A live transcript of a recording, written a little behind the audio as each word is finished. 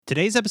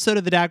Today's episode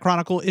of the Dad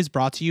Chronicle is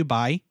brought to you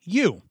by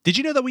you. Did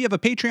you know that we have a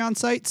Patreon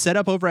site set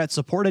up over at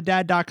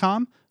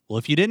supportadad.com? Well,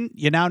 if you didn't,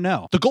 you now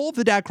know. The goal of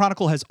the Dad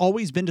Chronicle has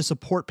always been to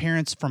support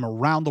parents from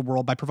around the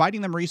world by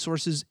providing them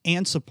resources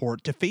and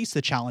support to face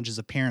the challenges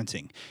of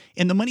parenting.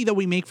 And the money that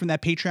we make from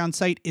that Patreon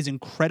site is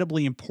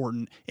incredibly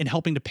important in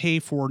helping to pay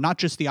for not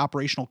just the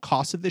operational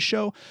costs of the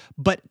show,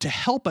 but to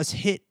help us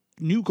hit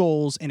new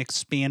goals and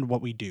expand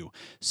what we do.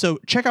 So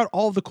check out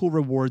all of the cool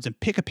rewards and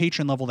pick a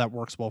patron level that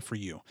works well for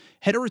you.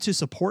 Head over to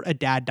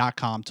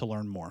supportadad.com to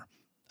learn more.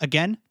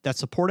 Again,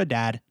 that's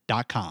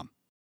supportadad.com.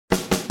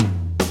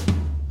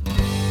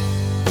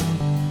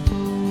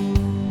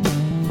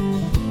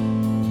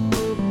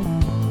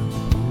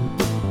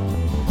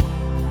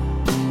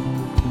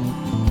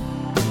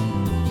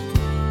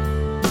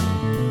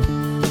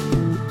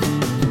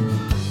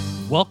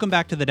 Welcome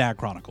back to the Dad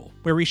Chronicle,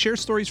 where we share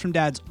stories from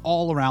dads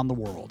all around the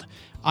world.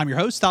 I'm your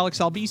host, Alex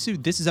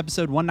Albisu. This is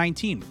episode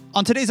 119.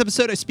 On today's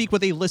episode, I speak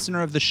with a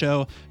listener of the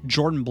show,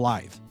 Jordan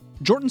Blythe.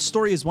 Jordan's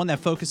story is one that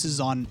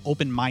focuses on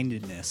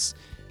open-mindedness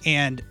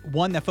and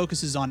one that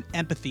focuses on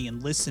empathy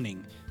and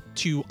listening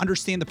to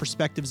understand the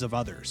perspectives of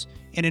others.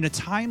 And in a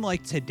time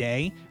like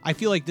today, I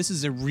feel like this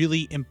is a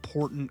really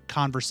important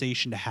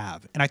conversation to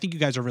have, and I think you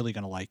guys are really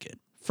going to like it.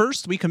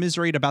 First, we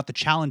commiserate about the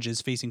challenges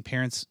facing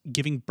parents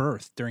giving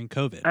birth during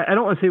COVID. I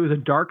don't want to say it was a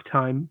dark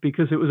time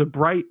because it was a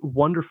bright,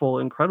 wonderful,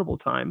 incredible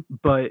time,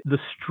 but the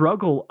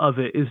struggle of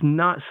it is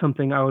not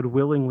something I would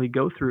willingly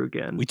go through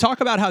again. We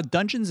talk about how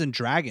Dungeons and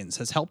Dragons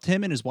has helped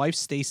him and his wife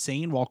stay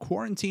sane while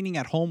quarantining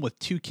at home with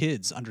 2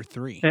 kids under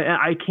 3. And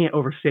I can't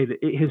overstate it.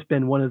 It has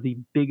been one of the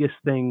biggest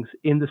things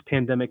in this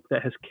pandemic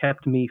that has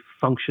kept me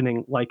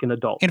functioning like an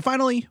adult. And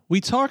finally, we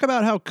talk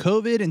about how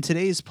COVID and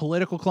today's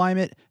political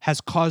climate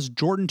has caused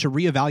Jordan to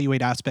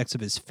reevaluate aspects of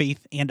his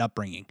faith and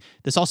upbringing.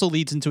 This also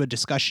leads into a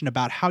discussion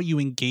about how you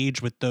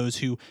engage with those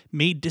who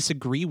may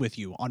disagree with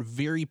you on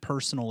very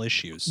personal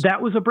issues.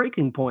 That was a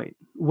breaking point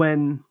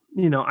when,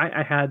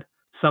 I had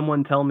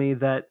someone tell me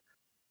that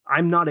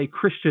I'm not a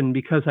Christian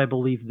because I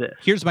believe this.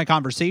 Here's my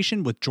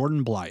conversation with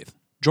Jordan Blythe.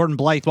 Jordan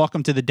Blythe,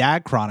 welcome to the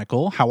Dad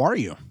Chronicle. How are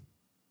you?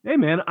 Hey,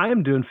 man, I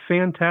am doing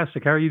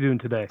fantastic. How are you doing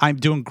today? I'm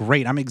doing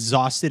great. I'm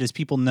exhausted, as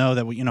people know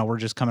that we're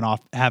just coming off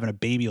having a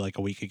baby like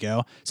a week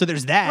ago. So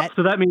there's that.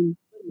 So that means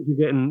you're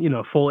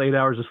getting, full 8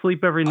 hours of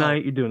sleep every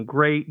night. You're doing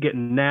great,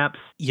 getting naps.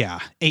 Yeah,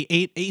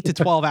 eight to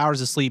 12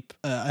 hours of sleep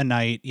a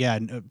night. Yeah,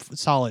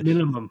 solid.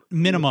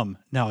 Minimum.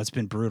 No, it's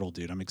been brutal,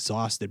 dude. I'm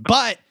exhausted.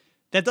 But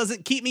that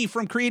doesn't keep me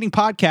from creating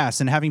podcasts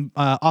and having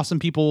awesome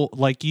people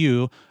like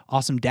you,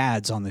 awesome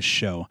dads on this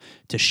show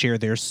to share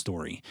their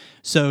story.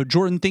 So,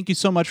 Jordan, thank you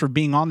so much for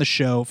being on the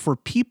show. For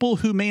people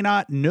who may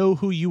not know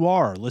who you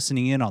are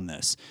listening in on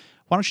this,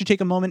 why don't you take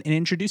a moment and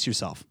introduce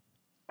yourself?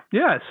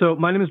 Yeah, so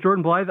my name is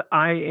Jordan Blythe.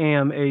 I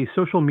am a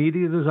social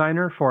media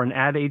designer for an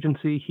ad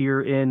agency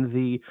here in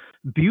the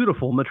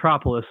beautiful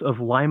metropolis of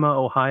Lima,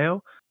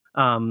 Ohio.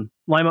 Lima,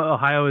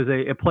 Ohio is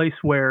a place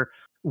where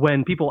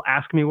when people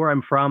ask me where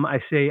I'm from, I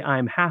say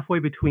I'm halfway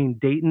between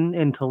Dayton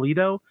and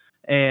Toledo,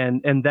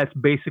 and that's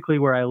basically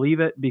where I leave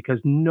it because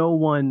no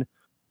one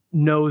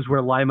knows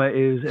where Lima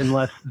is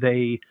unless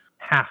they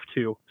have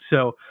to.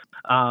 So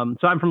I'm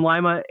from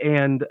Lima,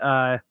 and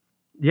I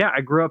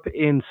grew up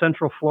in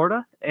Central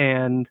Florida,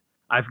 and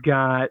I've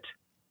got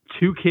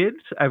 2 kids.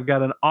 I've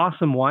got an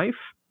awesome wife,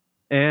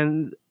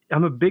 and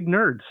I'm a big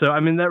nerd. So,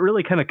 that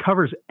really kind of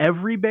covers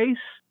every base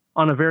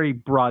on a very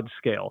broad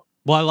scale.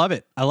 Well, I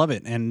love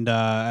it. And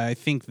I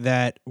think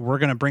that we're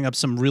going to bring up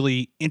some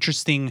really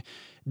interesting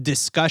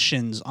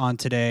discussions on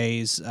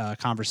today's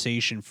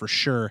conversation for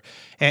sure.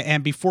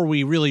 And before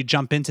we really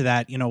jump into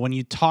that, when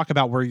you talk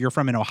about where you're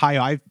from in Ohio,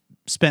 I've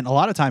spent a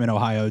lot of time in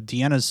Ohio.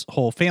 Deanna's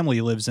whole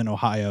family lives in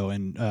Ohio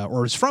and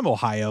or is from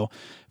Ohio,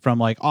 from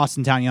like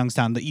Austintown,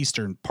 Youngstown, the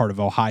eastern part of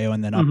Ohio,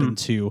 and then up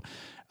into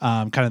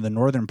kind of the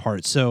northern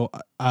part. So,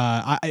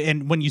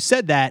 and when you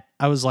said that,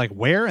 I was like,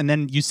 where? And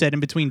then you said in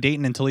between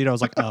Dayton and Toledo. I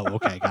was like, oh,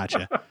 okay,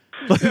 gotcha.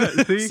 Yeah,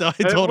 see, so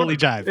it totally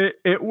jive.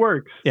 It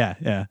works.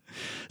 Yeah.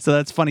 So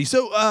that's funny.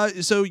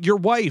 So your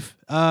wife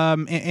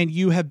and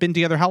you have been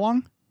together how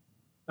long?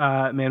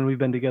 Man, we've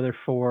been together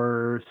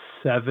for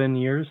 7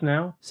 years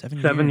now.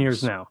 7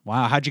 years now.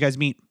 Wow. How'd you guys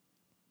meet?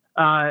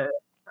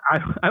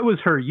 I was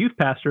her youth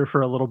pastor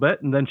for a little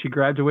bit, and then she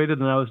graduated,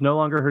 and I was no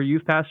longer her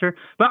youth pastor.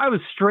 But I was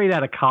straight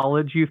out of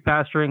college youth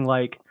pastoring,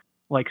 like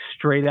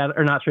straight out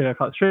of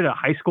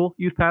high school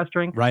youth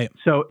pastoring. Right.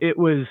 So it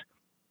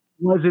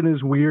wasn't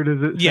as weird as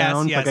it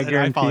sounds. Yes, like I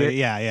guarantee it.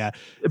 Yeah.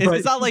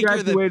 It's not like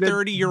you're the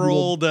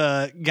 30-year-old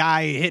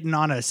guy hitting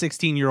on a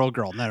 16-year-old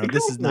girl. No,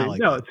 this is not like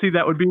that. No, see,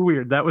 that would be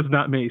weird. That was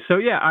not me. So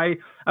yeah, I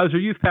was her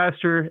youth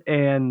pastor,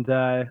 and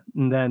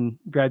then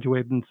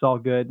graduated, and it's all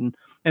good.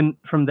 And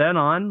from then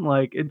on,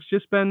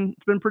 it's been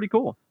pretty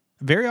cool.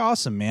 Very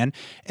awesome, man.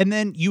 And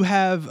then you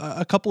have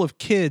a couple of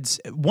kids.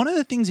 One of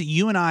the things that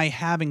you and I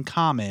have in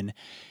common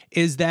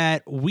is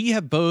that we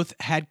have both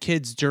had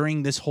kids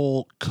during this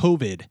whole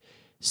COVID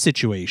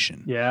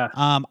situation. Yeah.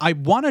 I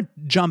want to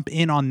jump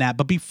in on that,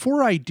 but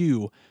before I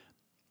do,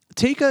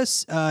 take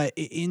us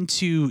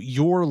into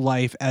your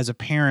life as a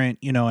parent,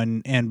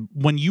 and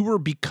when you were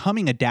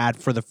becoming a dad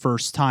for the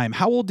first time.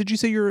 How old did you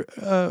say your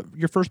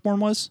firstborn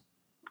was?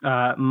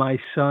 My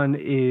son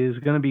is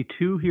going to be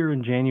 2 here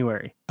in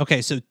January.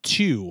 Okay, so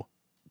 2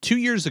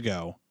 years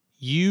ago,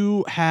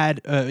 you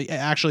had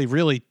actually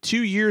really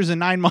 2 years and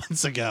 9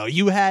 months ago,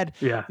 you had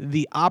Yeah.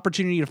 the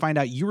opportunity to find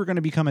out you were going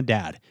to become a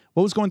dad.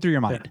 What was going through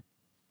your mind? Yeah.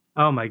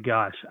 Oh my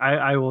gosh,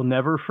 I will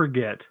never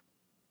forget.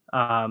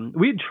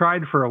 We'd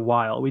tried for a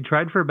while. We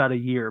tried for about a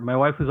year. My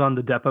wife was on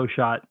the depot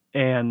shot,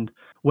 and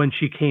when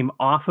she came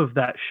off of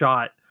that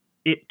shot,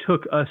 it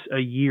took us a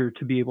year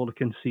to be able to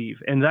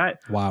conceive. And that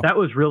Wow. that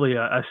was really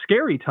a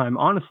scary time,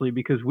 honestly,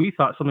 because we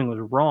thought something was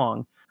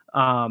wrong.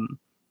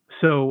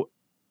 So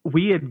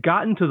we had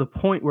gotten to the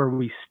point where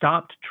we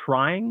stopped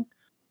trying,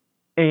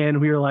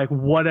 and we were like,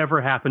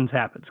 whatever happens,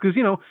 happens. Because,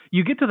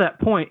 you get to that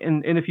point,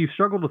 and if you've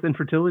struggled with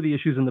infertility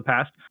issues in the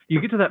past,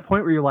 you get to that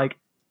point where you're like,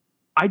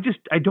 I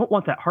don't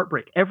want that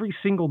heartbreak every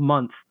single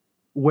month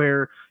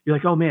where you're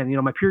like, oh man,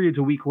 my period's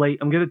a week late.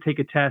 I'm going to take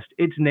a test.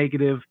 It's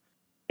negative.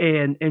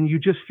 And you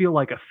just feel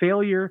like a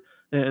failure.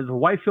 The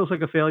wife feels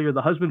like a failure.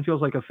 The husband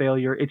feels like a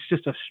failure. It's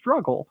just a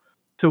struggle.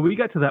 So we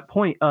got to that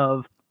point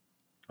of,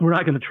 we're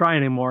not going to try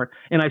anymore.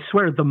 And I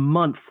swear the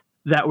month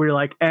that we're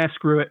like,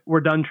 screw it,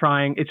 we're done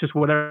trying, it's just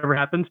whatever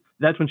happens,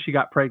 that's when she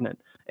got pregnant.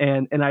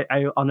 And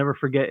I'll never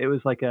forget, it was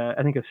like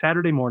I think a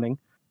Saturday morning.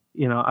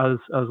 I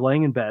was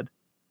laying in bed,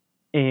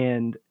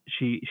 and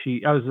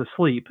I was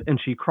asleep, and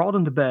she crawled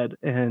into bed,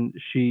 and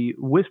she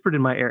whispered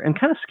in my ear, and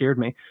kind of scared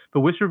me,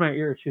 but whispered in my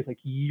ear. She was like,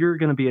 "You're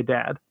going to be a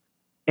dad."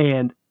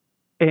 And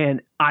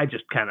I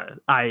just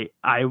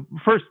I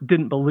first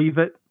didn't believe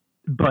it,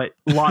 but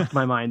lost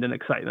my mind in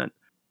excitement.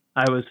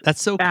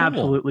 That's so cool.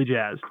 Absolutely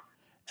jazzed.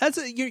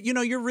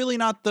 You're really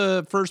not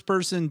the first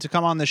person to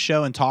come on the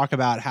show and talk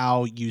about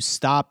how you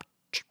stopped,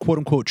 quote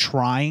unquote,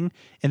 trying,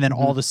 and then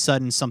all of a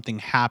sudden something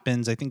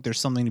happens. I think there's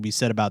something to be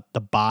said about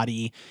the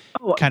body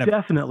kind of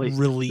definitely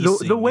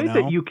releasing. The way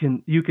that you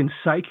can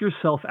psych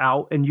yourself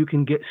out, and you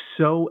can get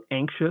so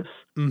anxious,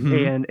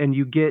 and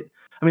you get,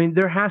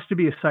 there has to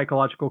be a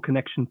psychological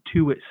connection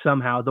to it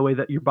somehow, the way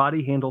that your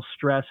body handles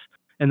stress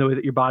and the way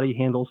that your body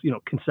handles,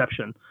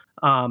 conception.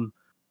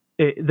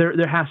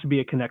 There has to be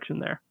a connection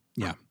there.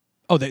 Yeah.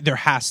 Oh, there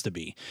has to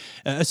be,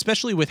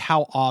 especially with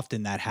how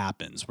often that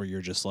happens, where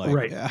you're just like,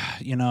 right.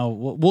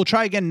 We'll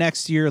try again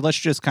next year. Let's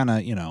just kind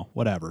of,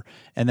 whatever.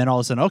 And then all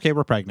of a sudden, okay,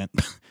 we're pregnant.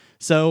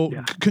 So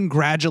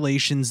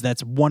congratulations.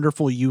 That's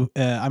wonderful.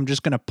 I'm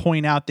just going to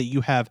point out that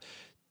you have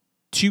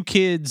 2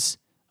 kids.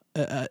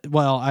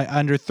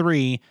 Under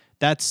 3.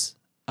 That's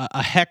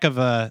a heck of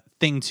a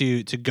thing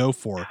to go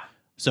for.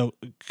 So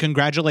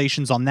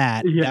congratulations on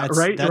that. Yeah, that's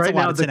right. That's right a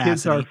lot now, of the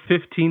tenacity. kids are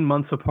 15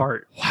 months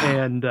apart. Wow.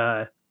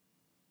 And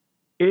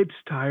it's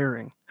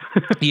tiring.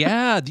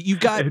 Yeah, you've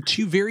got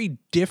 2 very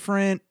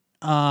different.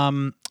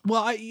 I'll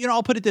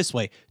put it this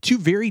way: 2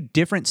 very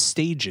different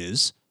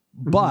stages,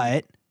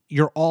 but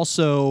you're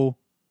also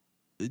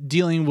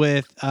dealing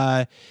with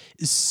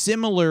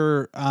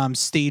similar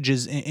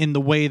stages in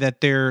the way that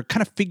they're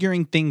kind of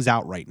figuring things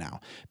out right now.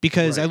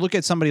 Because I look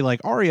at somebody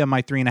like Aria,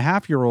 my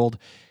 3.5-year-old.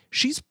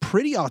 She's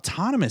pretty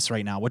autonomous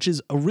right now, which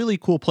is a really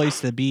cool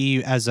place to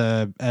be as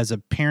a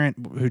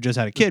parent who just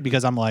had a kid,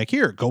 because I'm like,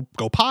 here, go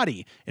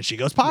potty. And she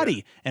goes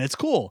potty, and it's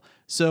cool.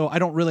 So I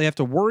don't really have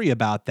to worry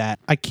about that.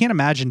 I can't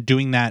imagine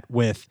doing that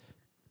with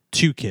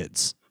 2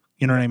 kids.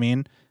 You know what I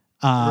mean?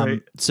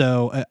 Right.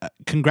 So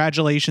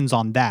congratulations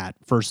on that,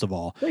 first of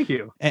all. Thank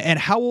you. And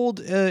how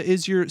old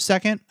is your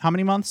second? How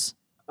many months?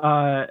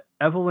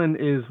 Evelyn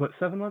is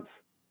 7 months?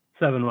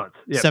 7 months.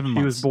 Yeah. 7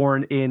 months. She was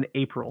born in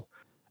April.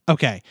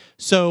 Okay.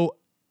 So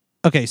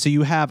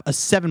you have a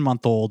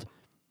 7-month-old.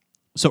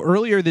 So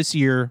earlier this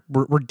year,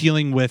 we're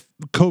dealing with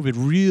COVID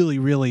really,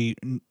 really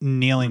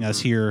nailing us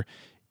here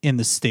in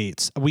the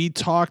States. We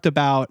talked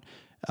about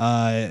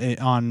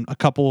on a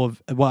couple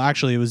of,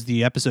 actually it was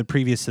the episode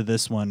previous to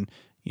this one,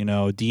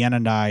 Deanna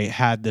and I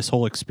had this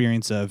whole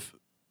experience of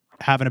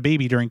having a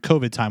baby during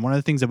COVID time. One of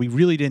the things that we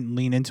really didn't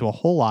lean into a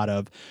whole lot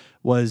of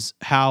was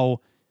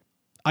how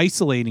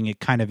isolating it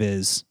kind of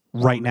is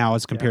right now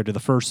as compared to the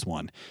first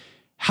one.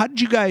 How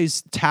did you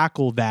guys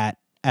tackle that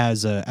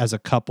as a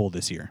couple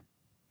this year?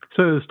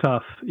 So it was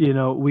tough.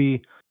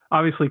 We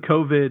obviously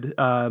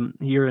COVID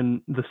here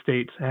in the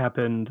States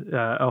happened.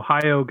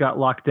 Ohio got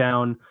locked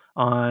down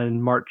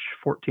on March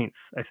 14th,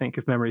 I think,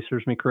 if memory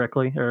serves me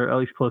correctly, or at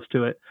least close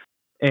to it.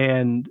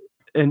 And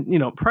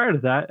prior to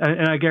that,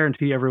 and I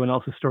guarantee everyone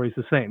else's story is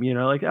the same.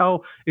 Like,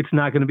 oh, it's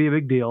not going to be a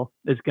big deal.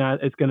 It's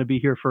going to be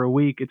here for a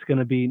week. It's going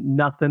to be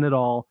nothing at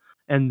all.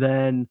 And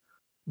then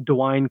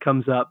DeWine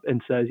comes up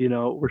and says,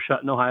 we're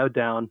shutting Ohio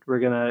down. We're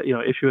going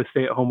to, issue a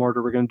stay-at-home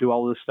order. We're going to do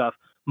all this stuff.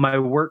 My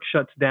work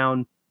shuts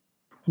down.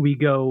 We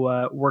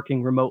go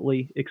working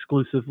remotely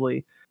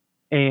exclusively.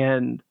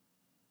 And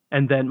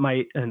then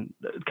and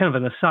kind of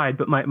an aside,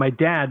 but my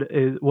dad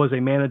was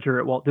a manager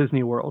at Walt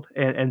Disney World,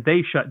 and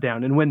they shut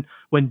down. And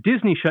when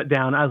Disney shut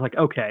down, I was like,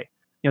 okay,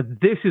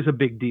 this is a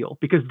big deal,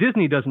 because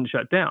Disney doesn't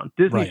shut down.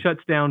 Disney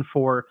shuts down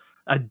for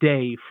a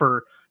day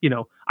for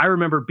I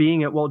remember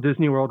being at Walt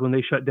Disney World when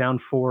they shut down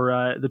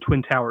for the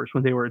Twin Towers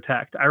when they were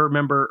attacked. I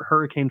remember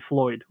Hurricane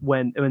Floyd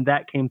when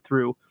that came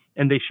through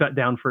and they shut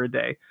down for a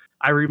day.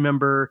 I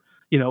remember,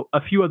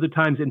 a few other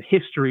times in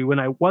history when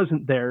I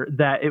wasn't there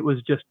that it was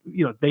just,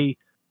 they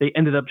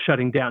ended up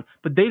shutting down,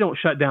 but they don't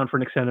shut down for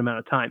an extended amount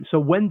of time. So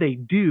when they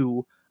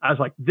do, I was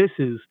like, this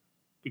is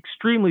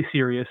extremely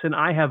serious. And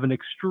I have an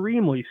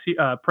extremely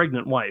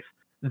pregnant wife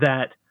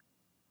that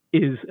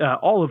is,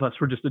 all of us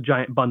were just a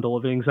giant bundle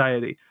of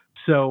anxiety.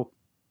 So,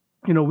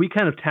 we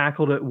kind of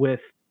tackled it with,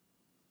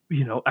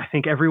 I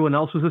think everyone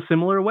else was a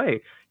similar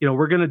way.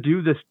 We're going to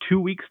do this 2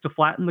 weeks to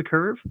flatten the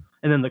curve,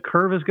 and then the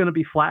curve is going to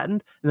be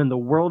flattened, and then the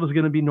world is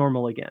going to be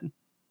normal again.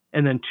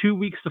 And then 2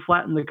 weeks to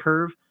flatten the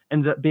curve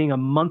ends up being a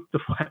month to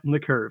flatten the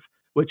curve,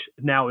 which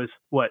now is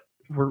what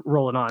we're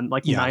rolling on,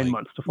 like 9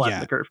 months to flatten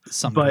the curve.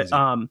 But,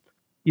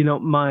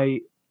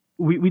 crazy.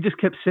 We just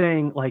kept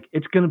saying, like,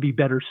 it's going to be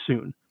better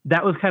soon.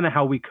 That was kind of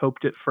how we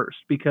coped at first,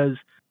 because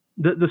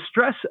the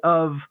stress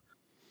of,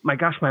 my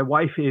gosh, my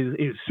wife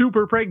is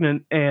super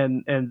pregnant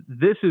and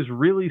this is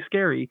really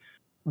scary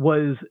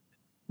was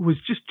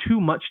just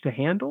too much to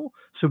handle.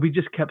 So we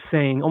just kept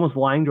saying, almost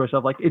lying to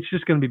ourselves, like, it's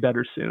just going to be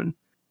better soon.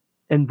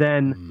 And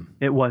then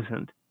it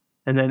wasn't.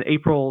 And then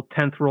April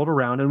 10th rolled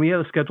around and we had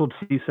a scheduled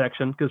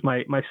C-section because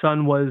my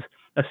son was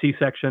a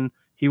C-section.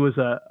 He was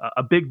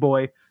a big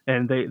boy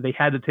and they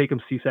had to take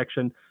him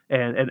C-section,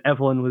 and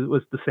Evelyn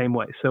was the same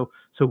way. So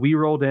we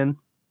rolled in,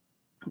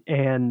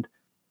 and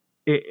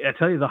I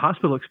tell you, the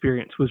hospital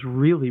experience was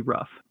really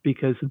rough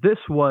because this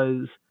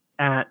was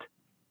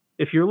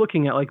if you're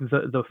looking at like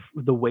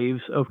the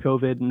waves of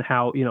COVID and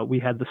how, we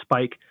had the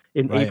spike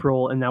in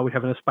April and now we're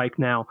having a spike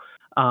now.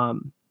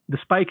 The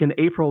spike in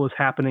April was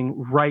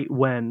happening right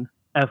when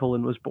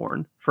Evelyn was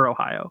born for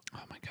Ohio.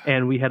 Oh my God.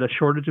 And we had a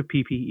shortage of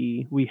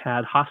PPE. We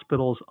had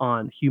hospitals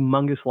on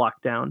humongous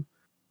lockdown.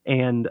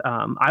 And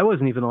I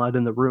wasn't even allowed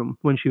in the room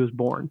when she was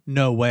born.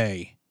 No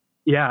way.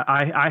 Yeah,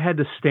 I had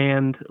to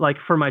stand, like,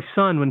 for my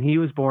son when he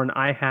was born.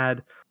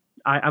 I'm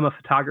a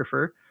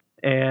photographer,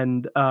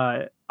 and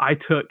I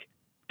took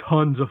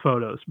tons of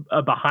photos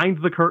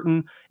behind the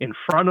curtain, in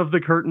front of the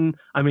curtain.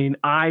 I mean,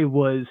 I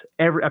was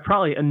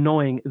probably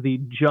annoying the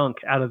junk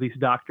out of these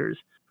doctors,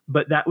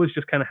 but that was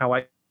just kind of how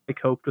I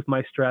coped with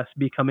my stress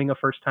becoming a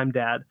first-time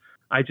dad.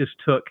 I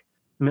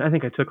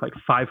think I took like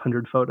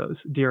 500 photos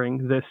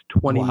during this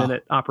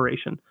 20-minute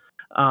operation,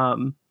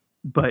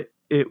 but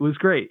it was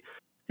great.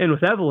 And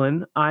with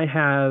Evelyn, I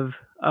have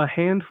a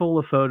handful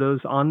of photos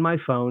on my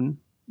phone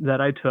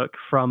that I took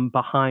from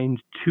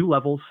behind 2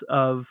 levels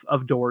of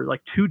door,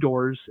 like 2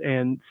 doors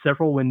and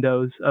several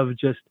windows, of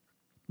just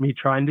me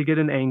trying to get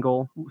an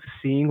angle,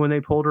 seeing when they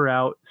pulled her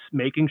out,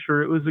 making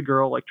sure it was a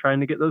girl, like trying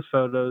to get those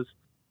photos.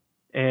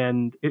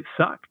 And it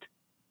sucked.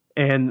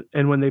 And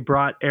when they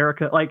brought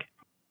Erica, like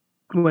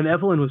when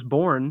Evelyn was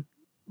born,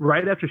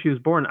 right after she was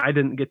born, I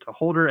didn't get to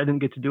hold her. I didn't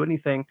get to do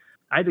anything.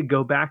 I had to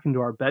go back into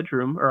our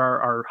bedroom or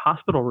our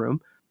hospital room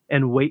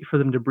and wait for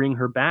them to bring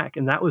her back.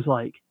 And that was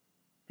like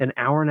an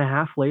hour and a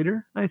half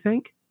later, I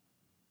think.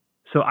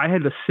 So I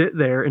had to sit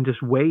there and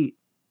just wait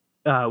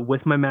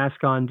with my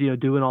mask on,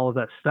 doing all of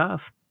that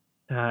stuff.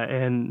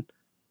 And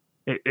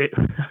it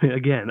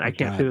again, I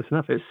can't say this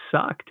enough. It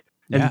sucked.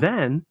 Yeah. And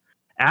then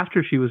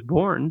after she was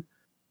born,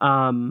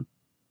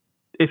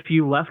 if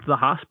you left the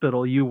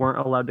hospital, you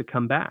weren't allowed to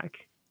come back.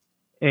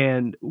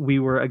 And we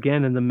were,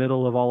 again, in the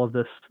middle of all of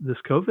this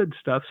COVID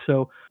stuff.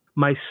 So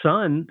my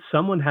son,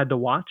 someone had to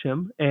watch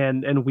him,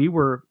 and we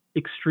were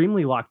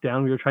extremely locked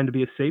down. We were trying to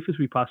be as safe as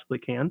we possibly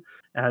can,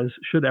 as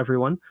should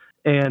everyone.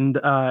 And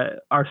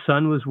our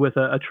son was with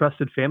a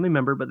trusted family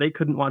member, but they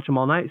couldn't watch him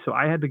all night. So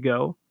I had to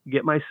go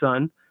get my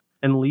son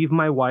and leave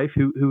my wife,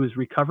 who was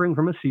recovering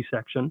from a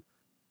C-section,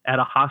 at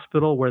a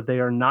hospital where they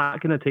are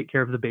not going to take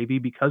care of the baby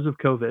because of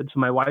COVID. So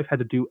my wife had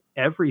to do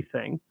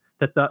everything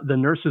that the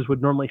nurses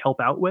would normally help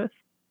out with.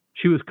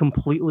 She was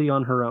completely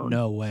on her own.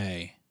 No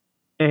way.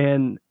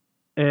 And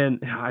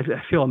I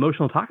feel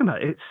emotional talking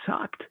about it. It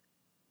sucked.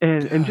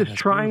 And just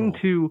trying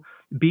to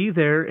be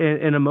there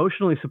and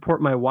emotionally support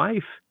my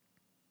wife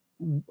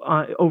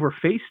over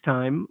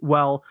FaceTime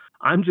while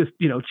I'm just,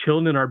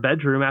 chilling in our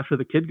bedroom after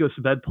the kid goes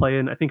to bed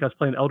playing. I think I was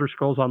playing Elder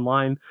Scrolls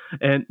Online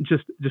and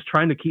just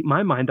trying to keep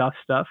my mind off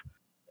stuff.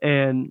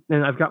 And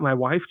I've got my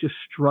wife just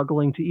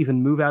struggling to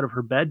even move out of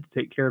her bed to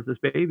take care of this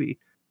baby.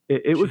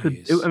 It was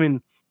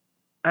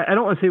I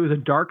don't want to say it was a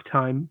dark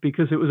time,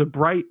 because it was a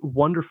bright,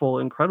 wonderful,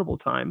 incredible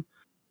time,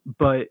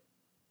 but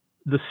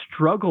the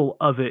struggle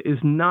of it is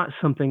not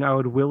something I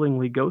would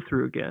willingly go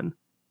through again.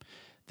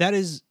 That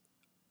is,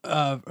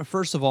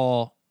 first of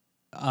all,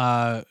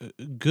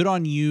 good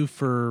on you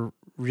for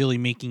really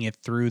making it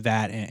through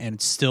that and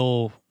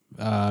still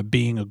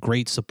being a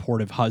great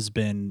supportive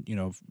husband,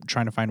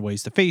 trying to find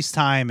ways to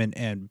FaceTime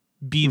and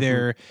be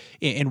there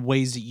in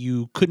ways that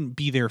you couldn't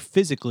be there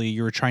physically.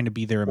 You were trying to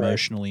be there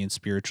emotionally and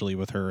spiritually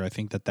with her. I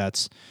think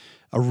that's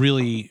a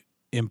really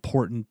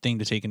important thing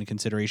to take into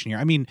consideration here.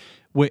 I mean,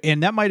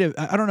 and that might have,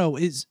 I don't know,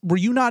 were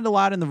you not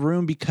allowed in the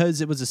room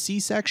because it was a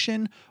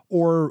C-section,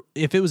 or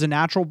if it was a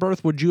natural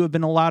birth, would you have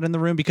been allowed in the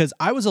room? Because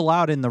I was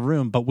allowed in the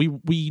room, but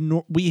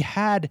we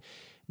had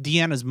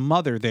Deanna's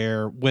mother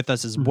there with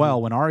us as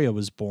well when Aria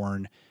was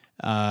born.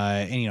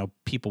 And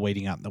people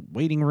waiting out in the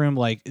waiting room.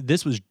 Like,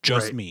 this was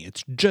just me.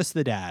 It's just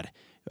the dad.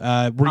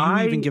 Were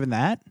you even given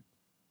that?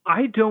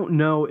 I don't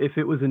know if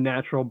it was a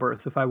natural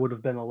birth, if I would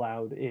have been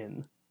allowed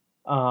in.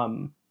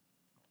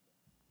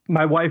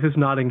 My wife is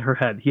nodding her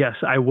head. Yes,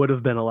 I would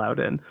have been allowed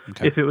in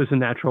if it was a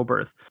natural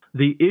birth.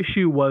 The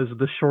issue was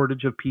the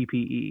shortage of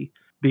PPE,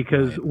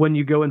 because when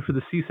you go in for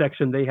the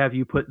C-section, they have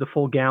you put the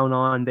full gown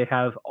on. They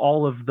have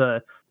all of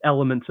the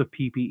elements of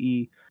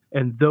PPE,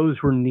 and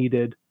those were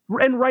needed,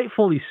 and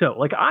rightfully so.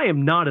 Like, I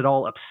am not at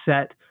all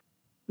upset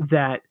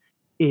that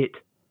it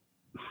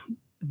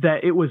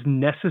was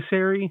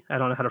necessary. I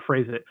don't know how to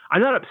phrase it.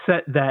 I'm not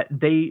upset that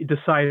they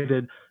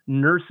decided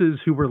nurses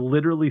who were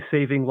literally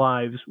saving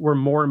lives were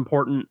more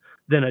important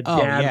than a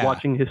dad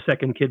watching his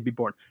second kid be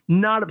born.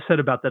 Not upset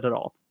about that at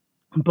all.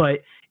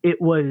 But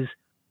it was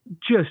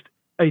just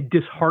a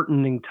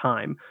disheartening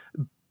time.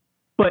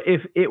 But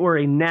if it were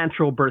a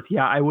natural birth,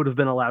 I would have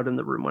been allowed in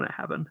the room when it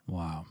happened.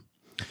 Wow.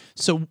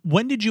 So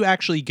when did you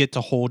actually get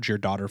to hold your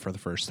daughter for the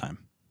first time?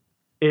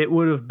 It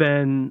would have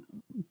been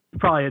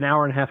probably an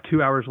hour and a half,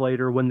 2 hours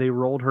later, when they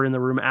rolled her in the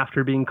room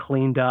after being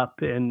cleaned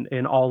up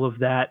and all of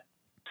that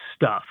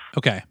stuff.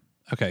 Okay.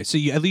 So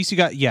at least you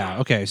got,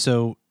 okay.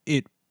 So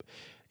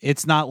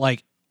it's not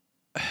like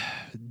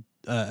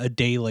a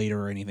day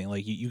later or anything.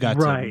 Like, you got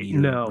to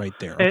meet her right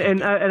there. Okay,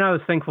 and I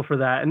was thankful for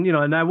that. And,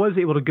 and I was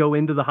able to go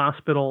into the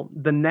hospital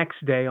the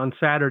next day on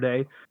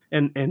Saturday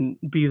and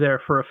be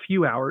there for a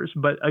few hours.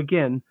 But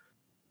again,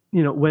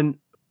 when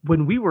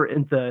we were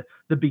in the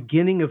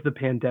beginning of the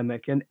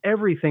pandemic and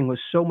everything was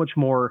so much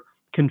more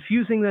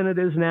confusing than it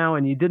is now,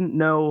 and you didn't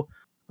know,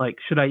 like,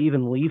 should I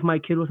even leave my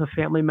kid with a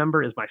family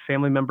member? Is my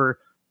family member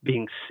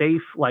being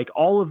safe? Like,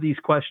 all of these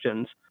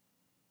questions.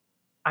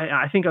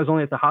 I think I was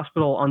only at the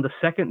hospital on the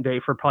second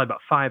day for probably about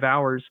 5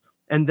 hours.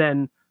 And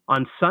then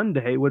on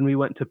Sunday, when we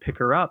went to pick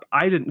her up,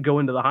 I didn't go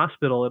into the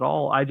hospital at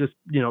all. I just,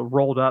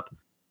 rolled up,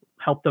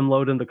 helped them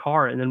load in the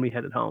car, and then we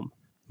headed home.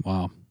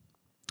 Wow.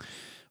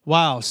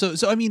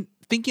 So I mean,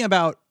 thinking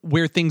about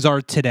where things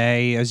are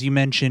today, as you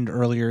mentioned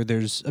earlier,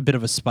 there's a bit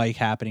of a spike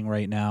happening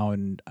right now.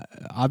 And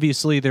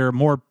obviously there are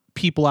more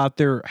people out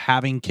there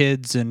having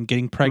kids and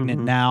getting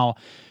pregnant now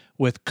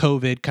with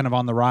COVID kind of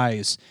on the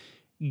rise.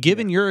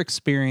 Given your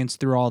experience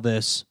through all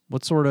this,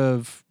 what sort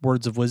of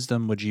words of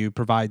wisdom would you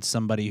provide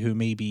somebody who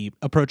may be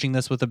approaching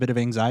this with a bit of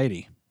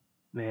anxiety?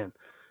 Man,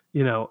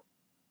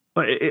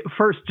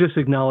 first, just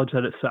acknowledge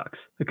that it sucks,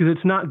 because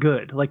it's not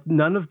good. Like,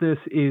 none of this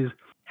is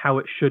how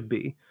it should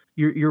be.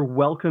 You're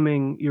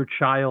welcoming your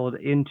child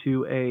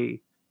into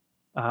a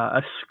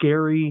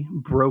scary,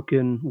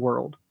 broken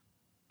world.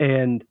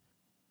 And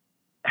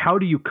how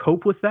do you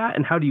cope with that,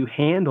 and how do you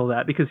handle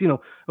that? Because,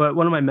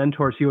 one of my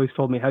mentors, he always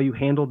told me, how you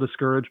handle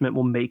discouragement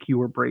will make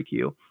you or break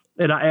you.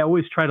 And I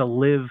always try to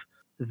live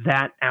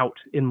that out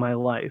in my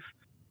life,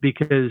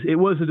 because it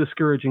was a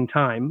discouraging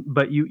time,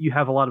 but you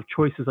have a lot of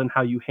choices on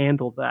how you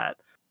handle that.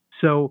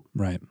 So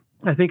I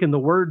think, in the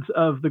words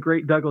of the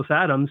great Douglas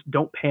Adams,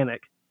 don't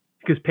panic,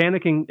 because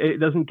panicking, it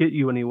doesn't get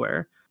you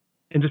anywhere.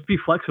 And just be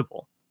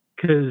flexible,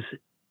 because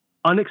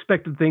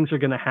unexpected things are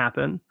going to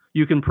happen.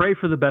 You can pray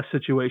for the best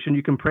situation.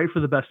 You can pray for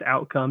the best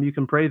outcome. You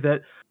can pray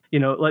that,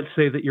 let's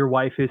say that your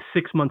wife is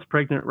 6 months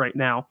pregnant right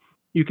now.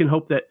 You can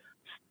hope that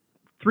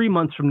 3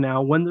 months from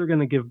now, when they're going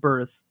to give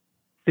birth,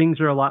 things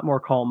are a lot more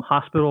calm.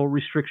 Hospital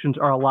restrictions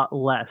are a lot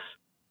less,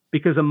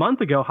 because a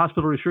month ago,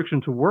 hospital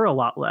restrictions were a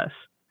lot less.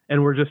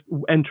 And we're just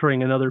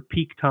entering another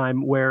peak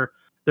time where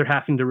they're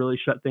having to really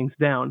shut things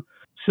down.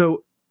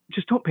 So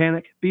just don't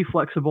panic, be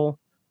flexible.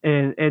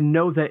 And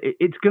know that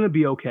it's going to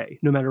be okay.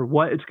 No matter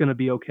what, it's going to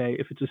be okay.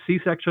 If it's a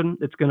C-section,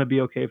 it's going to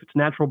be okay. If it's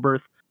natural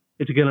birth,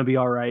 it's going to be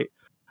all right.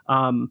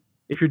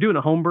 If you're doing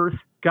a home birth,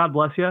 God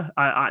bless you.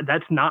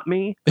 That's not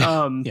me.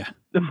 I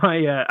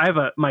have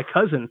my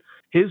cousin,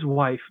 his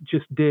wife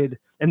just did,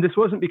 and this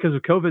wasn't because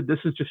of COVID. This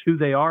is just who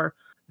they are.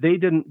 They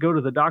didn't go to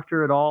the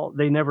doctor at all.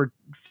 They never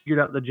figured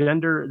out the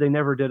gender. They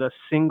never did a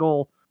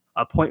single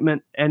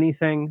appointment,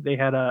 anything. They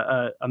had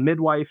a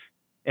midwife,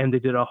 and they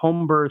did a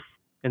home birth.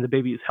 And the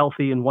baby is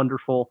healthy and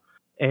wonderful.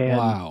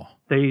 And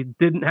they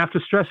didn't have to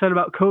stress out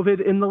about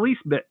COVID in the least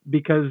bit,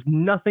 because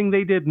nothing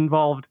they did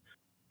involved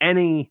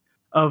any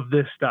of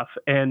this stuff.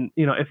 And,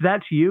 if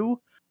that's you,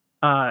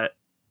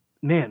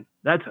 man,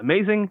 that's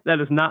amazing.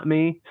 That is not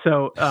me.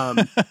 So,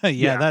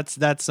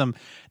 that's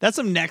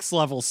some next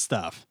level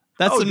stuff.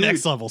 That's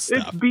next level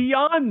stuff. It's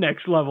beyond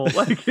next level.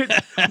 Like,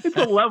 it's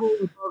a level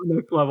above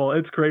next level.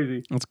 It's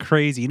crazy. It's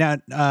crazy. Now,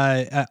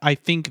 I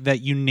think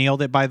that you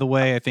nailed it, by the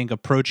way. I think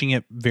approaching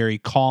it very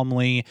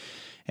calmly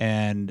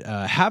and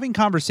having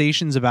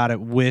conversations about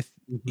it with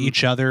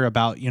each other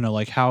about,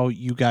 like how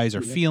you guys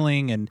are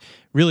feeling, and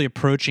really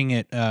approaching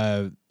it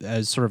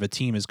as sort of a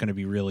team is going to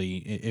be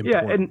really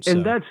important.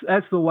 And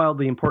that's the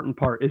wildly important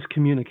part, is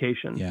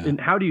communication. Yeah. And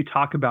how do you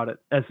talk about it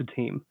as a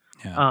team?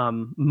 Yeah.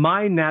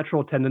 My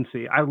natural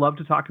tendency, I love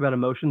to talk about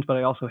emotions, but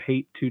I also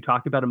hate to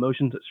talk about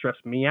emotions that stress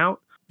me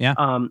out. Yeah.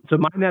 So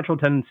my natural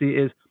tendency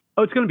is,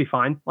 it's going to be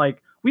fine.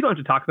 Like, we don't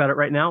have to talk about it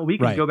right now. We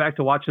can go back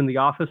to watching The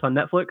Office on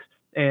Netflix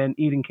and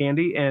eating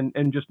candy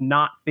and just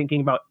not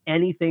thinking about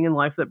anything in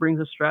life that brings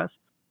us stress.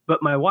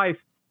 But my wife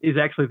is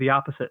actually the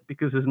opposite,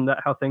 because isn't that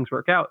how things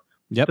work out?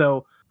 Yep.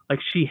 So like,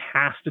 she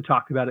has to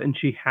talk about it, and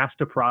she has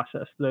to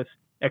process this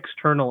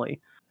externally.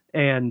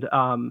 And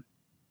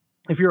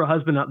if you're a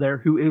husband out there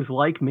who is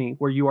like me,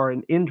 where you are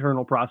an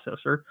internal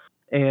processor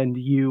and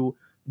you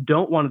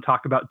don't want to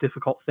talk about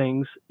difficult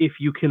things if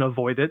you can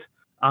avoid it,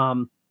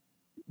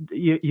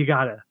 you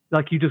gotta,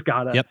 you just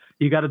gotta,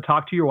 you gotta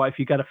talk to your wife.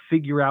 You gotta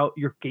figure out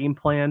your game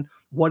plan.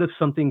 What if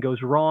something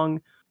goes wrong?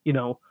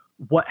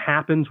 What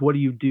happens? What do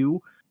you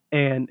do?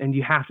 And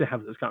you have to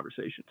have those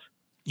conversations.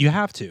 You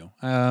have to.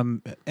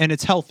 And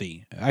it's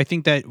healthy. I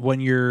think that when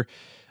you're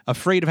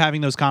afraid of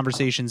having those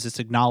conversations, it's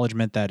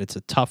acknowledgement that it's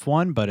a tough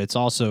one, but it's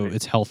also,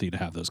 it's healthy to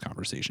have those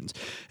conversations.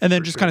 And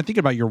then kind of thinking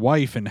about your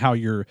wife and how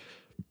you're,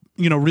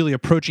 really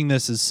approaching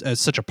this as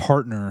such a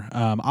partner.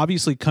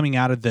 Obviously coming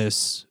out of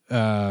this,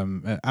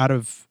 out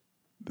of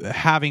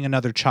having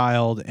another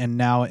child, and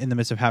now in the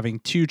midst of having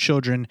two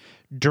children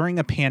during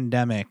a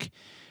pandemic,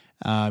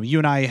 you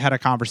and I had a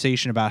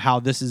conversation about how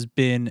this has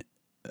been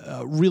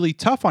really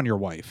tough on your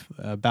wife,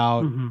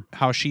 about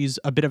how she's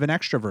a bit of an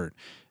extrovert.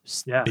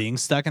 Being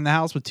stuck in the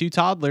house with two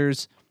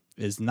toddlers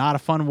is not a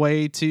fun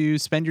way to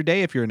spend your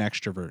day if you're an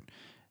extrovert.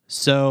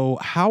 So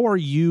how are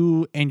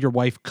you and your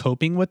wife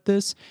coping with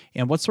this?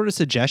 And what sort of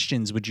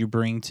suggestions would you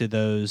bring to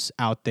those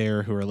out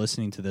there who are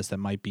listening to this that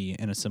might be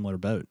in a similar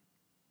boat?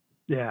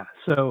 Yeah.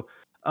 So,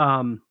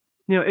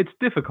 it's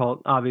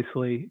difficult,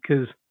 obviously,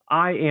 because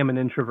I am an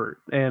introvert,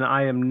 and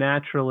I am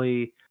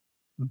naturally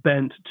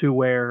bent to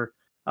where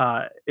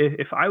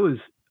if I was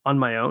on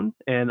my own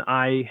and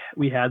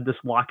we had this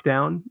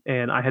lockdown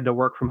and I had to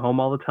work from home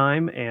all the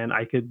time, and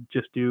I could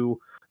just do,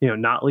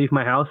 not leave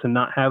my house and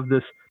not have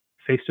this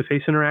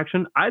face-to-face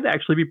interaction, I'd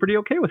actually be pretty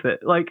okay with it.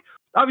 Like,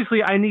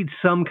 obviously I need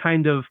some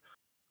kind of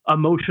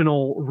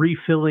emotional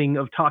refilling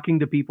of talking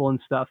to people and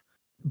stuff,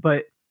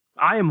 but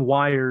I am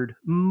wired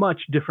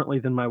much differently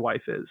than my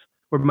wife is,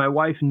 where my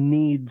wife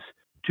needs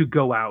to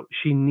go out.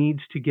 She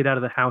needs to get out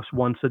of the house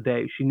once a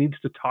day. She needs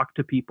to talk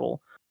to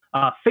people,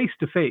 face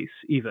to face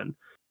even.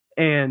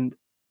 And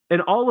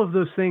all of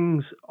those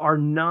things are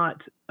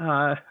not,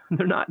 they're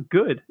not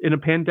good in a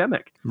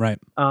pandemic. Right.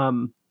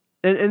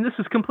 And this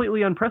is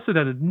completely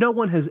unprecedented. No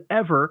one has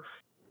ever,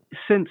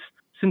 since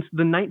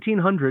the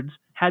 1900s,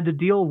 had to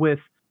deal with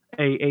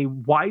a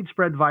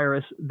widespread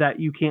virus that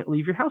you can't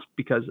leave your house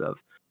because of.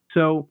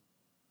 So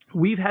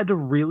we've had to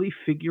really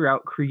figure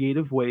out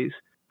creative ways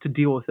to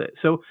deal with it.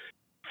 So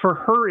for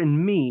her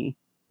and me,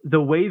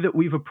 the way that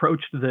we've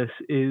approached this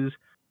is,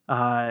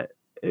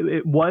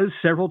 it was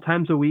several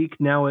times a week.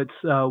 Now it's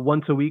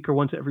once a week or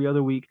once every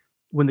other week.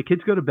 When the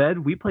kids go to bed,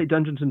 we play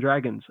Dungeons and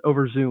Dragons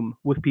over Zoom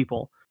with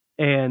people.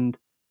 And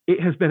it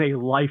has been a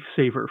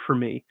lifesaver for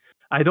me.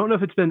 I don't know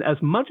if it's been as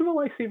much of a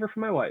lifesaver for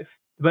my wife,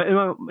 but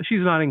she's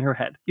nodding her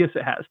head. Yes,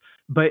 it has.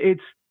 But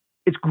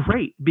it's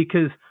great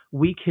because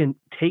we can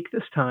take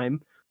this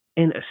time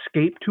and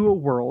escape to a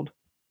world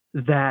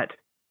that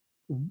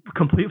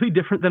completely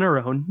different than our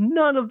own.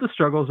 None of the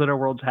struggles that our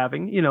world's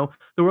having.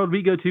 The world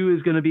we go to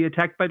is going to be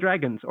attacked by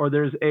dragons, or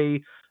there's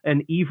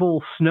an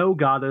evil snow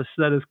goddess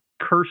that has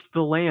cursed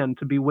the land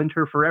to be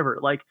winter forever.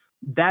 Like,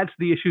 that's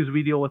the issues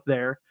we deal with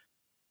there.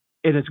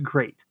 And it's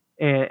great.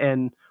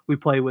 And we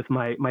play with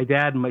my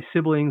dad and my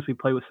siblings. We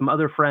play with some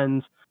other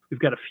friends. We've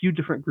got a few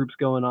different groups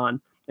going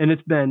on. And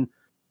it's been,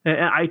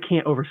 I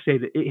can't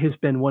overstate it, it has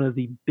been one of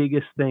the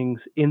biggest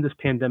things in this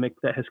pandemic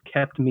that has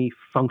kept me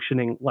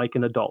functioning like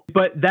an adult.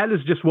 But that is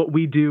just what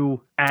we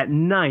do at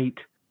night.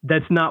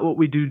 That's not what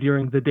we do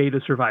during the day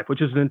to survive,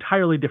 which is an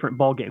entirely different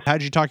ballgame. How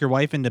did you talk your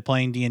wife into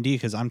playing D&D?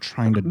 Because I'm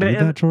trying to do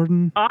that,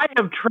 Jordan. I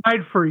have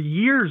tried for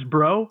years,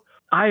 bro.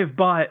 I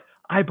bought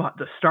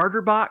the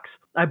starter box.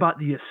 I bought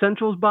the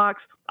essentials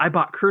box. I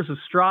bought Curse of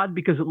Strahd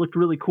because it looked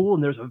really cool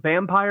and there's a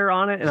vampire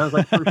on it. And I was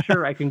like, for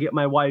sure, I can get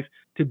my wife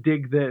to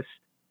dig this.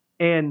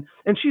 And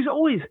she's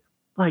always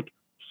like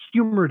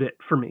humored it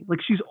for me. Like,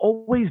 she's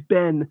always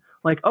been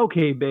like,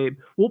 okay, babe,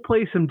 we'll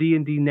play some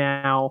D&D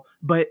now,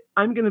 but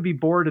I'm going to be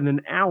bored in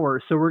an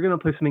hour. So we're going to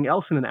play something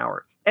else in an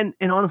hour. And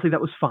honestly, that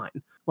was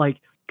fine. Like,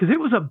 cause it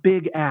was a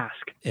big ask,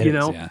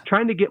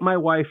 trying to get my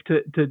wife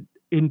to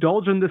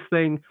indulge in this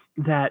thing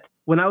that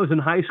when I was in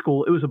high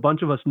school, it was a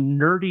bunch of us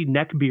nerdy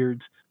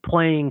neckbeards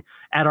playing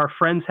at our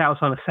friend's house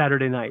on a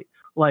Saturday night.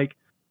 Like,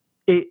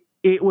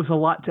 it was a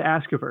lot to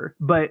ask of her,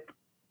 but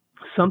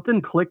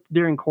something clicked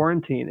during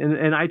quarantine.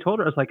 And I told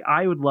her, I was like,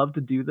 I would love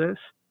to do this.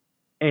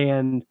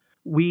 And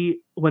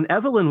when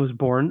Evelyn was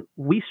born,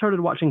 we started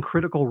watching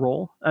Critical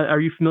Role. Are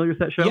you familiar with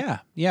that show?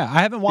 Yeah.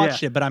 I haven't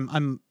watched it, but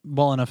I'm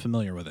well enough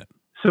familiar with it.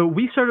 So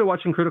we started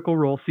watching Critical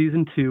Role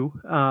season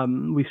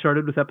 2. We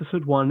started with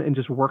episode 1 and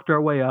just worked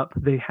our way up.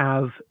 They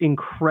have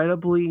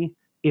incredibly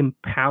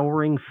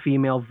empowering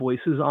female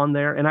voices on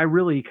there, and I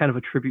really kind of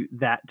attribute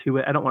that to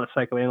it. I don't want to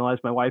psychoanalyze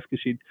my wife because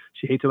she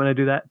hates it when I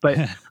do that, but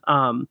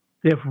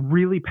they have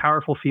really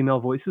powerful female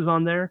voices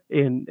on there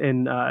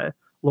in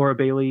Laura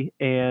Bailey,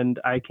 and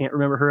I can't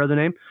remember her other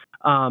name,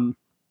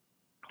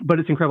 but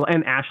it's incredible.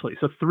 And Ashley.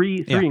 So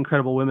three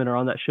incredible women are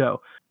on that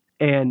show,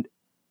 and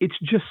it's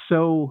just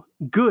so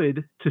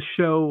good to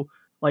show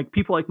like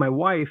people like my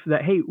wife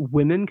that, hey,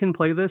 women can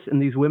play this,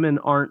 and these women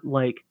aren't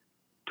like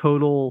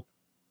total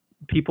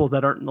people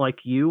that aren't like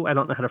you. I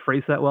don't know how to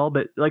phrase that well,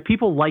 but like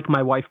people like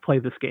my wife play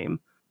this game.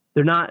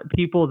 They're not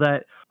people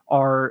that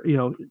are,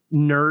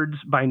 nerds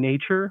by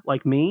nature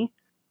like me.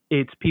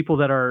 It's people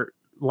that are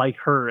like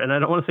her. And I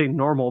don't want to say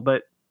normal,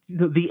 but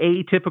the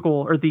atypical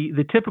or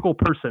the typical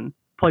person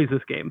plays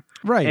this game.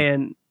 Right.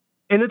 And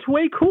it's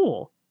way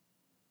cool.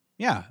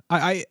 Yeah.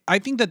 I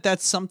think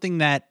that's something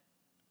that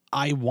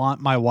I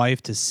want my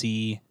wife to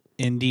see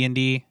in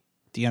D&D.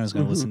 Deanna's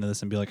going to listen to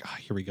this and be like, oh,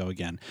 here we go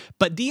again.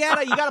 But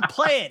Deanna, you got to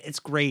play it.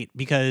 It's great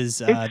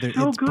because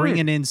it's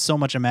bringing in so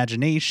much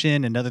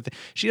imagination and other things.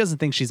 She doesn't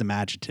think she's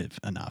imaginative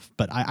enough,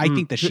 but I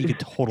think that she could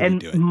totally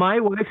do it.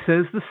 My wife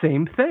says the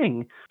same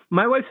thing.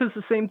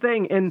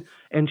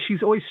 And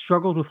she's always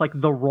struggled with like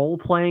the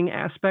role-playing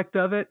aspect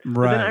of it.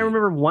 Right. But then I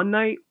remember one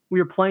night we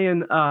were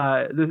playing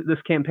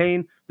this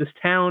campaign. This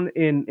town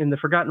in the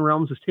Forgotten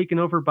Realms was taken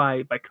over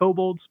by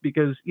kobolds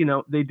because,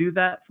 they do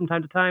that from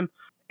time to time.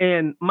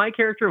 And my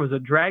character was a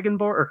dragonborn,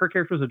 or her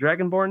character was a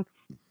dragonborn.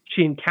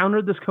 She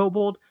encountered this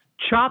kobold,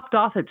 chopped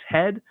off its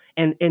head,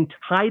 and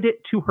tied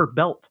it to her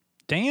belt.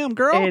 Damn,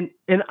 girl! And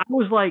I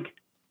was like,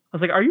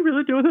 are you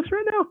really doing this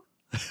right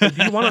now?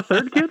 Do you want a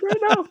third kid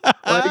right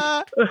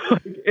now?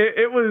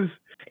 It was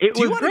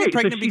do you want great. to get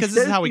pregnant? So because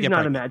this is how we get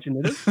pregnant. Not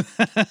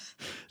imaginative.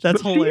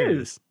 That's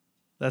hilarious.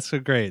 That's so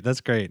great.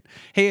 That's great.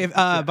 Hey,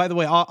 by the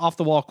way, off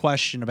the wall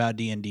question about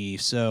D&D.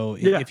 So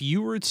if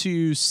you were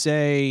to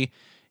say,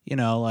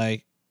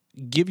 like,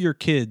 give your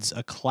kids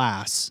a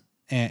class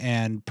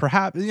and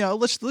perhaps,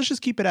 let's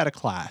just keep it at a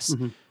class.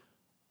 Mm-hmm.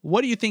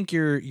 What do you think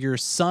your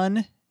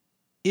son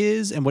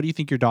is, and what do you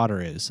think your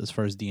daughter is as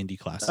far as D&D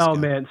classes go?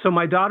 Man. So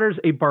my daughter's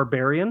a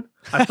barbarian.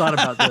 I thought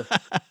about this.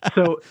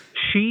 So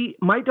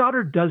my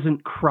daughter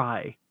doesn't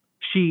cry.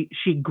 She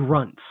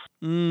grunts.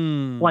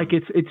 Like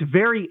it's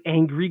very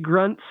angry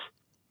grunts.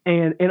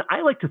 And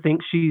I like to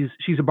think she's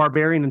a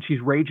barbarian and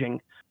she's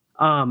raging.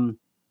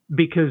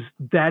 Because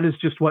that is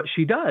just what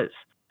she does.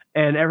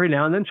 And every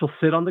now and then she'll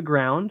sit on the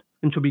ground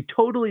and she'll be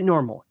totally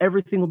normal.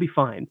 Everything will be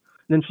fine. And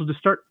then she'll just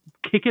start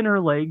kicking her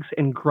legs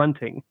and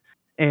grunting.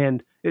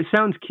 And it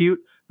sounds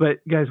cute, but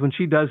guys, when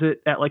she does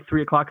it at like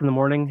 3:00 in the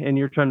morning and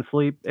you're trying to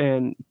sleep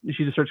and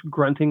she just starts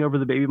grunting over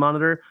the baby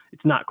monitor,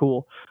 it's not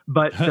cool.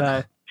 But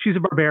she's a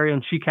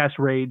barbarian. She casts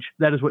rage.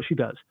 That is what she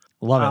does.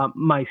 Love it.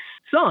 My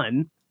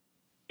son,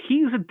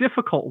 he's a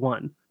difficult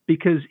one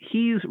because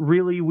he's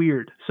really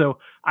weird. So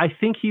I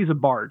think he's a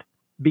bard.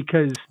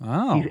 Because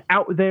he's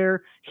out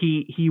there,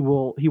 he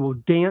will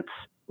dance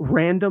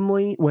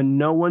randomly when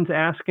no one's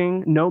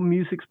asking, no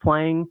music's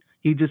playing,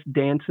 he just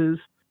dances,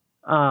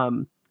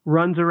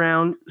 runs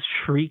around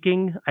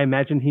shrieking. I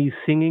imagine he's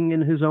singing in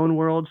his own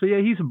world. So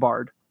yeah, he's a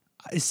bard.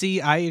 See,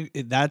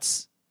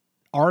 that's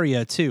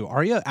Arya too.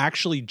 Arya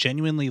actually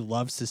genuinely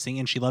loves to sing,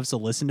 and she loves to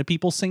listen to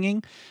people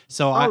singing.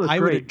 So I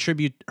would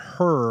attribute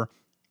her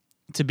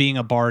to being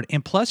a bard,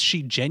 and plus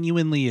she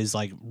genuinely is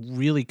like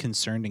really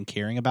concerned and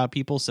caring about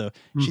people, so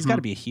she's got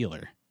to be a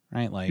healer,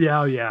 right? Like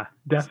yeah,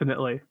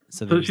 definitely.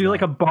 So she's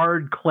like a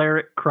bard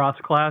cleric cross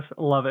class.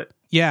 Love it.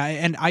 Yeah,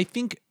 and I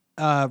think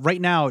right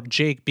now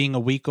Jake, being a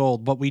week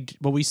old, what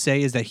we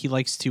say is that he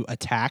likes to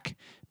attack,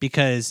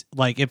 because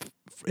like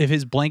if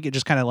his blanket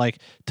just kind of like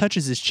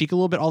touches his cheek a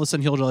little bit, all of a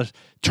sudden he'll just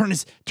turn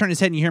his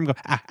head and you hear him go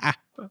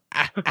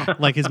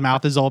like his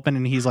mouth is open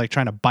and he's like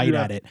trying to bite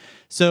at it.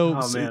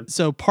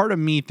 So part of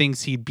me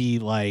thinks he'd be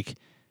like,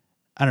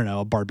 I don't know,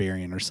 a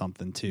barbarian or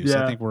something too. Yeah. So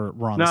I think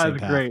we're on the same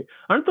path. Great.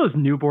 Aren't those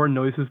newborn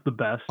noises the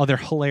best? Oh, they're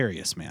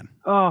hilarious, man.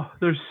 Oh,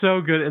 they're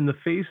so good, and the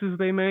faces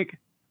they make,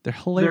 they're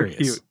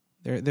hilarious.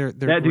 They're cute.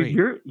 They're great.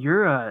 Dude,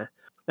 you're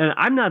and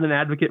I'm not an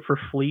advocate for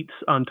fleets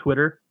on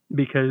Twitter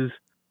because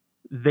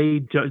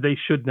they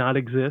should not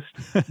exist.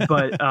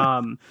 But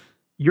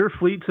your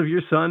fleets of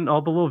your son,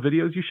 all the little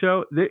videos you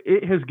show,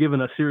 it has given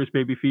us serious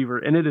baby fever,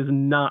 and it is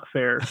not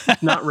fair.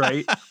 It's not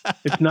right.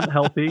 It's not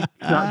healthy. It's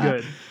not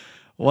good.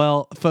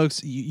 Well,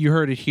 folks, you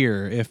heard it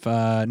here. If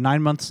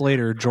 9 months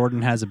later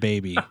Jordan has a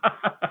baby,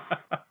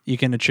 you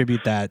can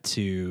attribute that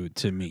to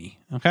me,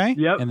 okay?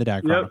 Yep. And the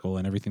Dad Chronicle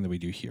and everything that we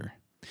do here.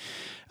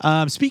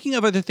 Speaking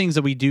of other things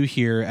that we do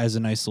here as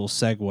a nice little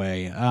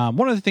segue,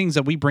 one of the things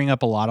that we bring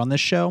up a lot on this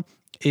show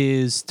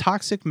is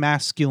toxic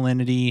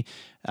masculinity,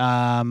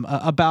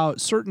 about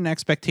certain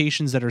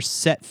expectations that are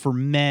set for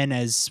men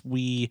as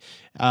we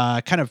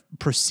kind of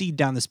proceed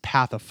down this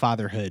path of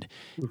fatherhood.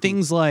 Mm-hmm.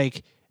 Things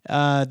like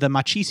the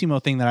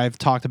machismo thing that I've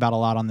talked about a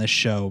lot on this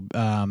show,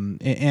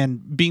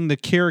 and being the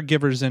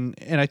caregivers, and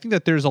I think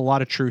that there's a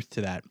lot of truth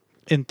to that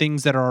and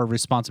things that are our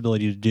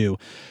responsibility to do.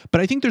 But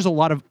I think there's a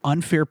lot of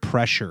unfair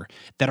pressure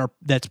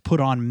that's put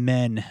on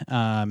men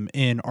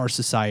in our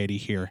society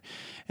here.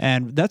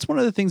 And that's one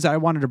of the things that I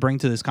wanted to bring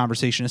to this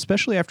conversation,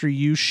 especially after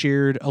you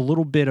shared a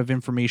little bit of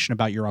information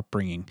about your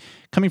upbringing.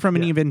 Coming from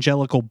an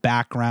evangelical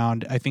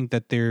background, I think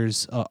that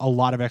there's a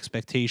lot of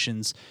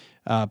expectations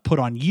put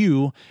on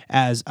you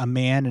as a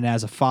man and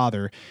as a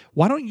father.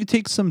 Why don't you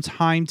take some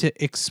time to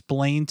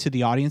explain to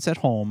the audience at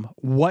home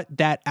what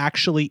that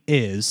actually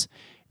is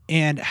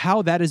and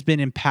how that has been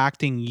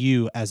impacting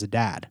you as a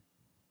dad?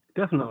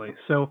 Definitely.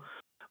 So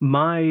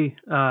my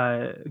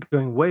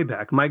going way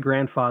back, my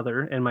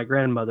grandfather and my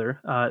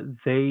grandmother,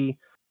 they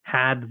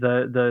had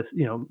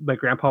my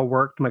grandpa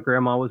worked, my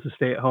grandma was a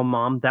stay-at-home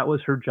mom. That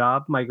was her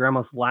job. My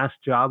grandma's last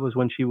job was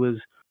when she was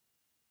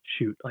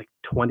like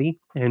 20,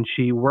 and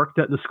she worked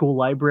at the school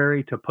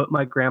library to put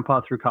my grandpa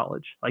through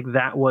college. Like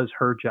that was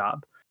her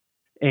job.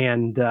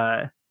 And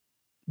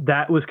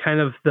that was kind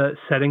of the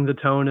setting the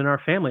tone in our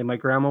family. My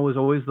grandma was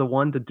always the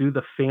one to do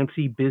the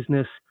fancy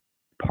business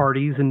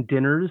parties and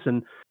dinners,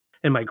 and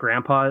my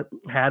grandpa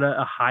had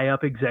a high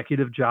up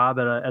executive job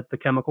at the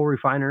chemical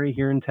refinery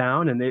here in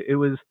town, and it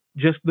was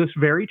just this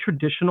very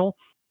traditional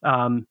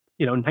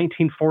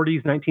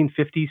 1940s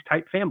 1950s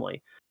type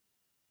family.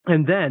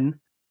 And then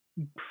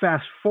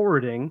fast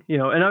forwarding,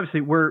 and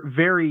obviously we're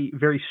very,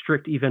 very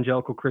strict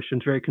evangelical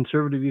Christians, very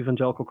conservative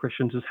evangelical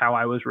Christians is how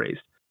I was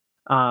raised.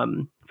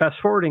 Fast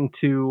forwarding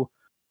to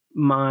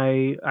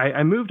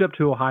I moved up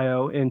to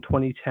Ohio in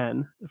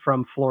 2010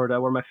 from Florida,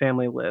 where my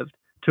family lived,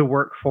 to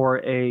work for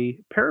a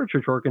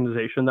parachurch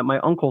organization that my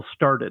uncle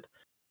started.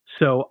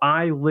 So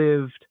I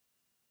lived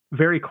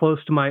very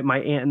close to my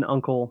aunt and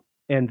uncle,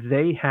 and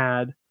they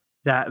had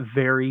that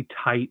very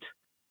tight,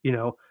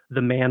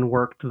 the man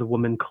worked, the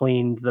woman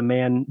cleaned, the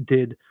man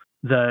did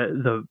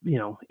the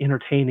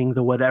entertaining,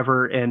 the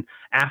whatever. And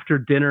after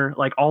dinner,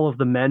 like all of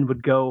the men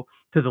would go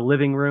to the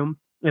living room,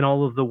 and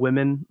all of the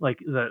women, like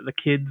the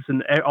kids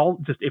and all,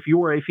 just if you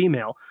were a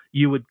female,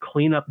 you would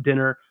clean up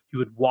dinner, you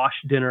would wash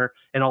dinner,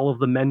 and all of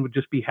the men would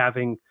just be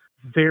having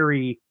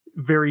very,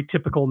 very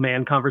typical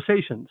man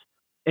conversations.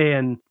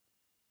 And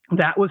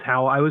that was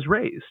how I was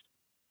raised.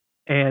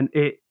 And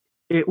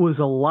it was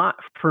a lot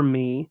for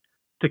me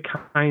to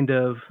kind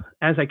of,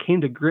 as I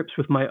came to grips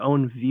with my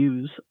own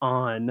views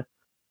on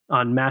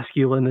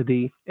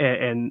masculinity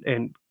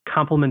and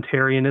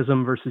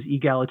complementarianism versus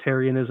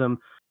egalitarianism,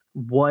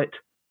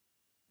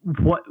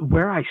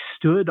 where I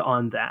stood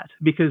on that.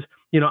 Because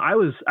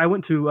I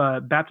went to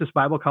Baptist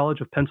Bible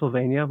College of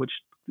Pennsylvania, which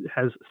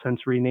has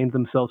since renamed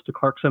themselves to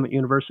Clark Summit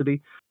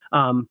University.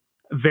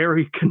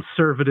 Very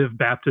conservative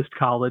Baptist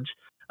college.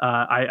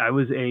 I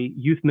was a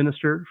youth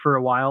minister for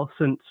a while,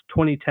 since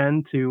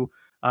 2010 to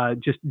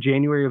just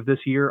January of this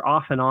year,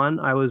 off and on.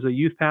 I was a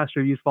youth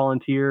pastor, youth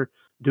volunteer,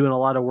 doing a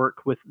lot of work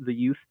with the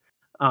youth.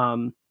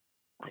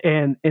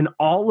 And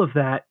all of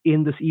that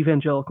in this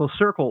evangelical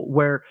circle,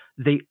 where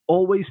they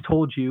always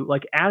told you,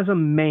 like, as a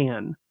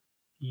man,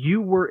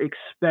 you were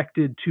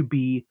expected to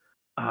be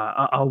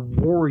a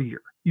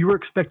warrior. You were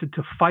expected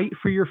to fight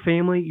for your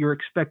family. You're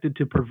expected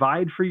to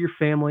provide for your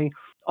family.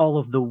 All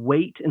of the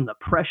weight and the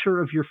pressure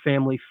of your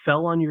family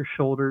fell on your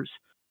shoulders.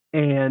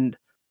 And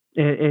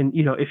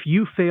if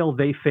you fail,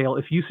 they fail.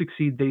 If you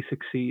succeed, they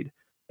succeed.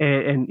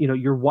 And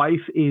your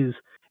wife is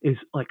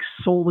like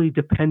solely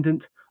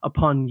dependent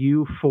upon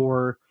you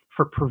for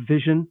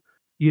provision,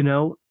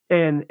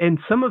 and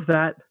some of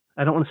that,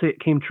 I don't want to say it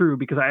came true,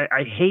 because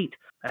I hate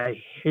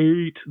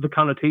the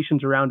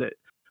connotations around it.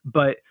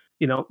 But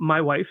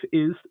my wife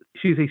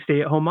she's a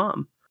stay-at-home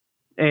mom,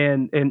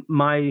 and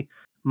my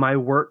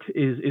work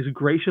is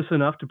gracious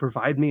enough to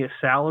provide me a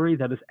salary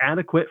that is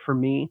adequate for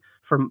me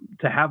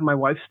to have my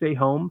wife stay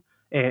home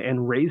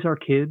and raise our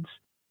kids,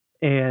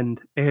 and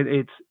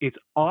it's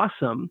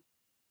awesome.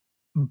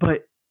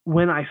 But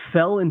when I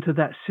fell into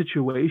that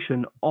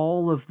situation,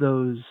 all of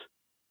those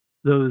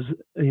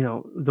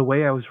the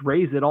way I was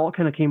raised, it all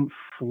kind of came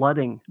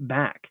flooding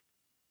back.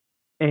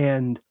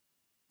 And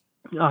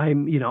I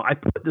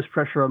put this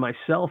pressure on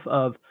myself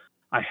of,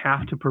 I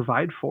have to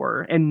provide for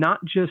her, and not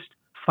just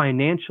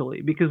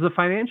financially, because the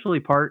financially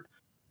part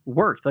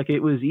worked. Like, it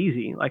was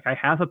easy. Like, I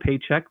have a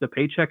paycheck. The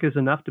paycheck is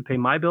enough to pay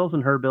my bills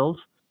and her bills,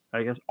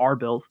 I guess our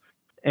bills.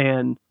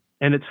 And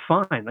it's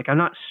fine. Like, I'm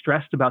not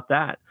stressed about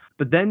that.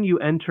 But then you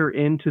enter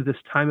into this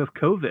time of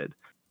COVID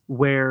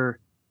where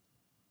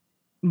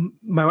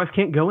my wife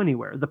can't go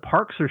anywhere. The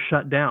parks are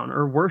shut down,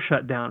 or were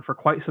shut down for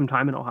quite some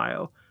time in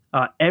Ohio.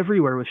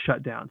 Everywhere was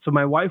shut down. So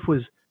my wife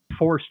was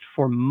forced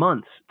for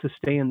months to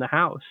stay in the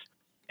house.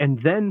 And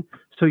then,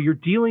 so you're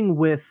dealing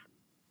with,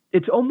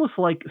 it's almost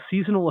like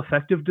seasonal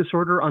affective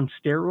disorder on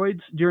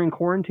steroids during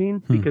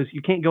quarantine, because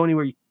you can't go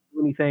anywhere, you can't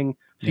do anything.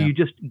 So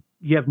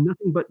you have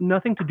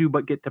nothing to do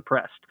but get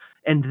depressed.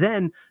 And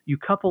then you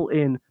couple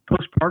in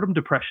postpartum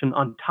depression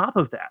on top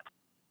of that.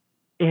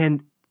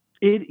 And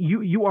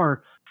you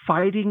are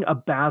fighting a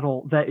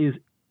battle that is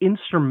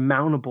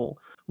insurmountable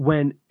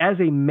when, as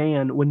a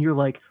man, when you're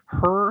like,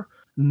 her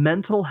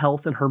mental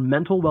health and her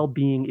mental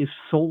well-being is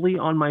solely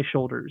on my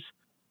shoulders,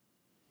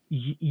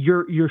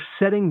 you're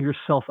setting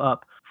yourself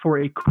up for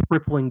a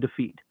crippling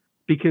defeat,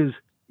 because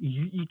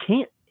you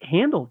can't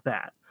handle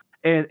that.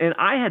 And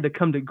I had to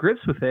come to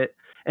grips with it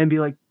and be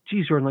like,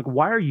 geez, Jordan, like,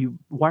 why are you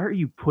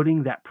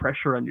putting that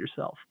pressure on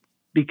yourself?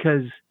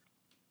 Because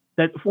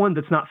that, one,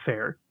 that's not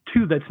fair.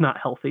 Two, that's not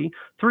healthy.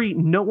 Three,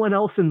 no one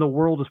else in the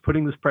world is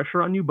putting this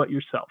pressure on you but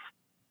yourself,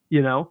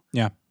 you know?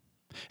 Yeah.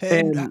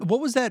 And what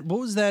was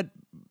that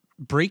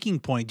breaking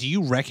point? Do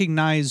you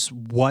recognize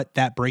what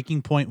that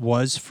breaking point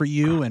was for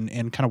you, and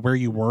kind of where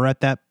you were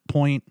at that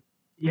point?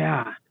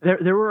 Yeah,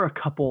 there were a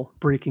couple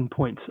breaking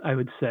points, I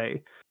would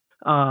say.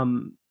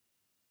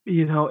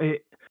 You know,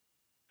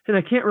 and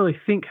I can't really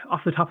think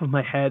off the top of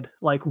my head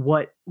like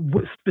what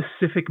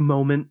specific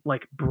moment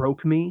like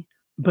broke me,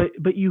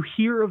 but you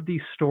hear of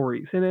these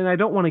stories, and I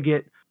don't want to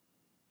get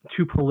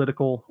too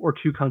political or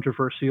too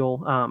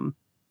controversial.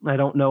 I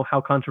don't know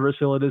how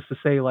controversial it is to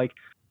say, like,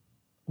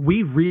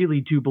 we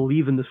really do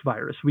believe in this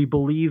virus. We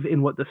believe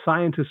in what the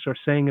scientists are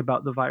saying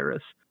about the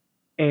virus.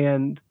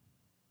 And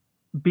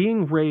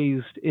being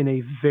raised in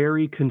a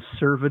very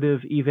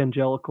conservative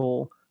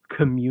evangelical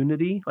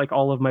community, like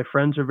all of my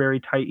friends are very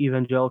tight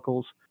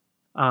evangelicals.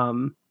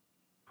 Um,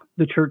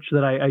 the church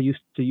that I used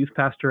to youth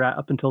pastor at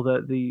up until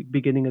the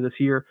beginning of this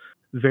year,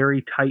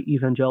 very tight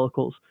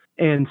evangelicals.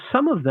 And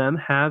some of them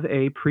have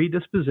a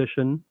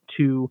predisposition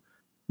to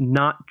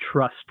not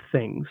trust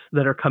things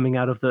that are coming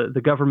out of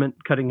the government,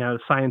 cutting out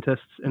of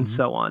scientists, and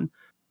so on.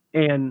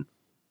 And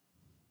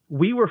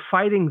we were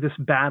fighting this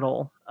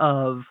battle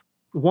of,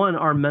 one,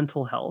 our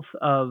mental health,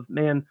 of,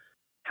 man,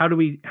 how do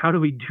we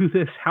do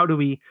this? How do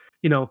we,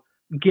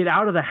 get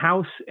out of the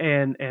house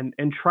and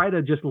try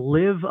to just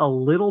live a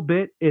little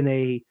bit in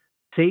a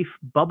safe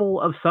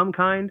bubble of some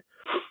kind?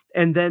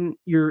 And then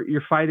you're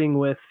fighting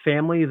with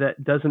family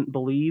that doesn't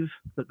believe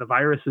that the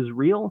virus is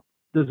real,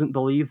 doesn't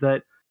believe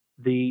that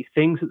the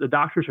things that the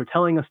doctors are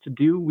telling us to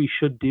do, we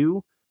should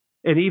do.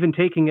 And even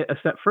taking it a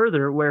step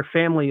further, where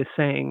family is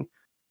saying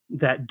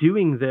that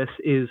doing this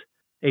is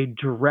a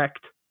direct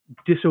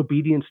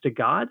disobedience to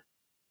God.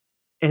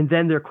 And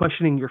then they're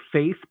questioning your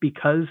faith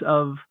because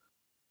of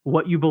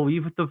what you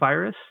believe with the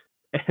virus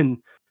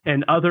and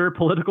other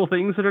political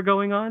things that are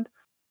going on.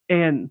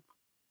 And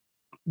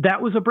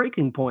that was a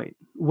breaking point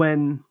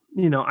when,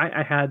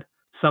 I had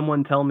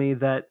someone tell me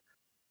that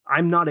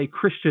I'm not a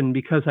Christian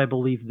because I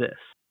believe this.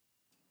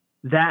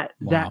 That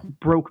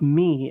broke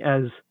me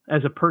as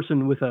a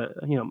person with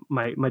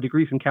my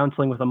degrees in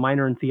counseling with a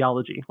minor in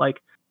theology. Like,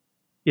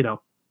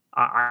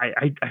 I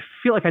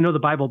feel like I know the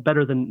Bible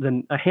better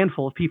than a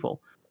handful of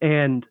people.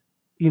 And,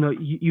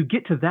 you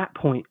get to that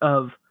point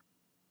of,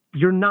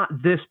 you're not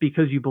this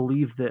because you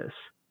believe this,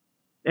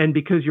 and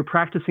because you're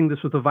practicing this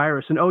with a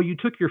virus. And, you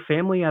took your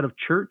family out of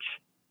church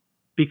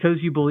because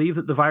you believe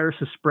that the virus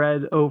is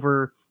spread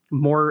over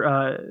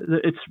more,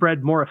 it's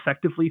spread more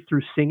effectively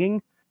through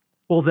singing.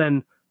 Well,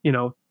 then,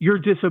 you're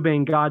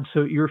disobeying God,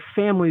 so your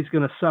family's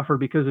going to suffer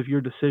because of your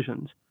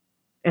decisions.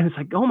 And it's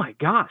like, oh my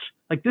gosh,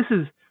 like, this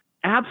is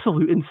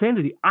absolute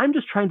insanity. I'm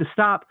just trying to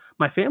stop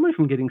my family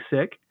from getting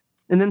sick,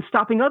 and then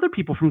stopping other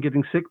people from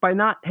getting sick by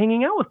not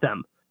hanging out with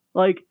them.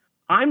 Like,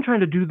 I'm trying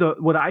to do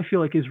what I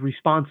feel like is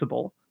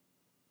responsible.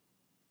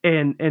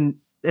 And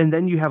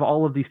then you have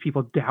all of these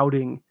people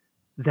doubting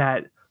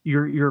that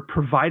you're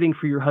providing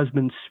for your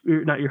husband,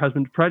 not your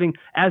husband, providing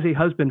as a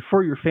husband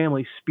for your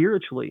family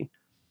spiritually.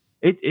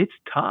 It's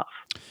tough.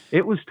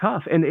 It was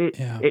tough. And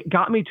it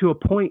got me to a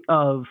point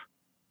of,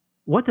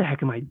 what the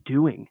heck am I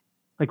doing?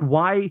 Like,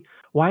 why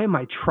am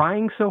I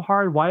trying so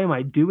hard? Why am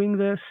I doing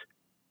this?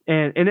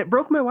 And it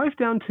broke my wife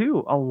down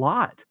too, a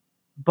lot.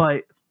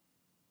 But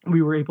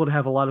we were able to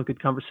have a lot of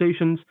good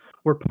conversations.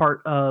 We're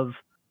part of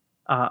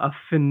a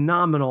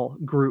phenomenal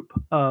group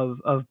of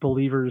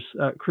believers,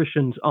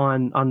 Christians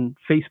on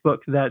Facebook.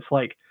 That's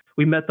like,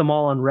 we met them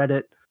all on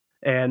Reddit,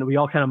 and we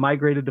all kind of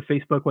migrated to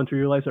Facebook once we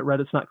realized that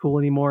Reddit's not cool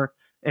anymore.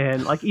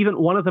 And like, even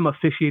one of them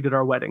officiated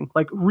our wedding,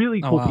 like,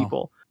 really cool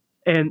people.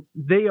 And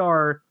they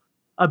are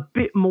a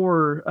bit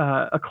more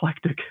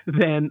eclectic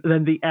than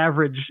the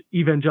average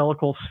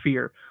evangelical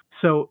sphere.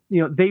 So,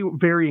 they were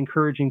very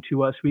encouraging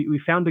to us. We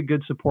found a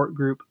good support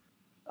group.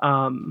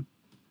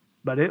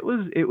 But it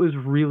was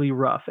really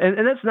rough. And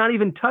that's not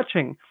even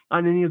touching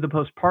on any of the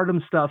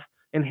postpartum stuff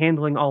and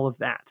handling all of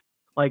that.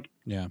 Like,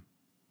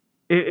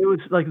 it was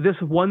like this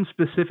one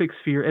specific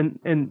sphere,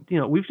 and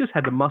we've just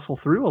had to muscle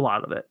through a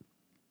lot of it.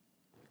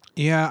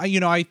 Yeah,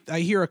 I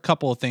hear a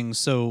couple of things.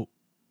 So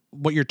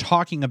what you're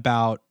talking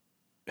about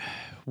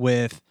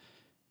with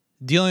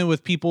dealing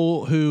with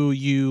people who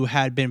you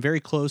had been very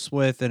close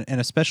with, and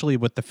especially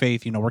with the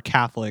faith, we're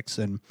Catholics,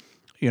 and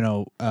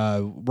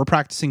we're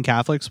practicing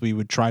Catholics. We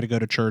would try to go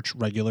to church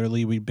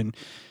regularly. We've been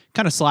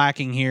kind of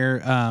slacking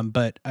here.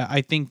 But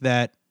I think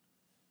that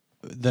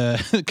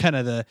the kind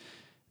of the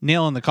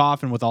nail in the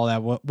coffin with all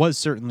that was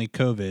certainly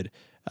COVID,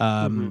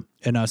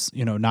 and us,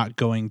 not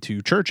going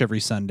to church every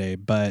Sunday.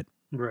 But,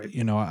 right.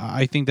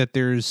 I think that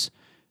there's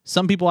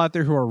some people out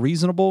there who are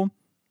reasonable,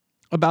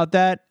 about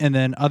that, and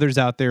then others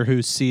out there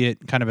who see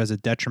it kind of as a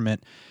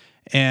detriment.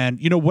 And,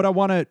 you know, what I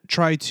want to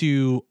try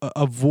to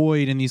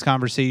avoid in these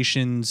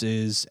conversations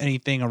is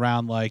anything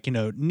around like, you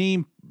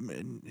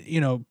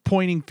know,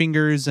 pointing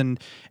fingers and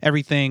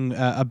everything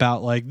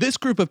about like this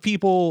group of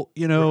people,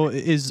 you know,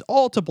 is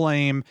all to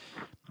blame.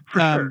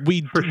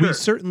 We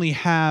certainly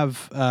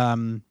have a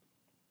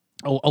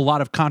lot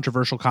of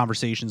controversial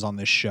conversations on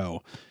this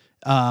show.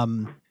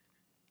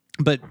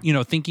 But, you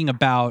know, thinking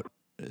about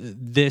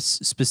this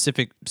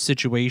specific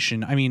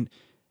situation, I mean,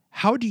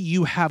 how do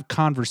you have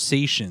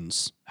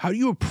conversations? How do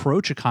you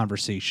approach a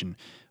conversation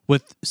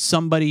with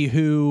somebody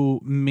who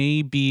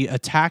may be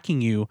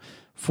attacking you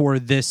for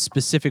this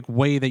specific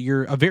way that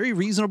you're a very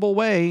reasonable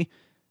way,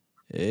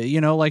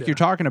 like you're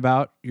talking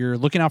about, you're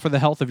looking out for the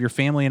health of your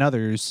family and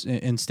others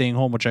and staying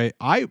home, which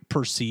I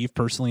perceive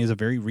personally as a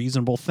very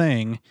reasonable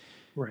thing.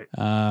 Right.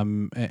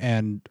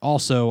 And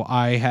also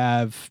I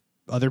have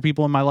other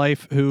people in my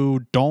life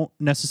who don't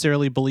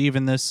necessarily believe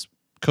in this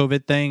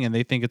COVID thing, and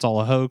they think it's all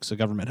a hoax, a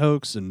government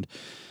hoax, and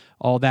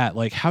all that.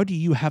 Like, how do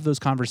you have those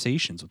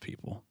conversations with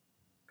people?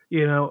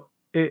 You know,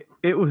 it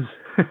was,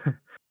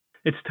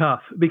 it's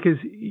tough because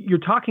you're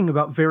talking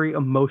about very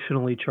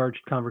emotionally charged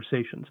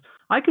conversations.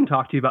 I can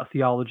talk to you about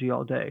theology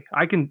all day.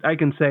 I can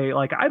say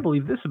like, I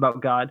believe this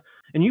about God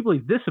and you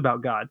believe this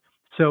about God.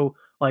 So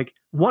like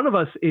one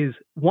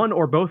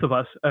or both of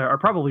us are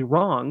probably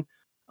wrong.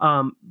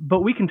 But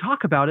we can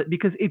talk about it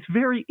because it's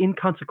very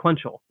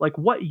inconsequential. Like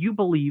what you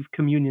believe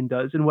communion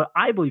does and what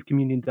I believe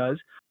communion does,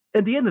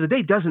 at the end of the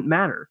day, doesn't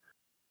matter.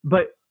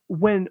 But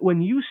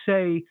when you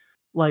say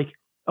like,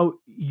 oh,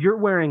 you're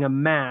wearing a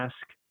mask,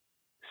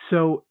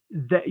 so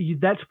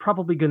that's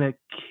probably going to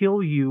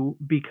kill you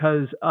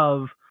because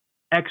of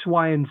X,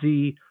 Y, and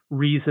Z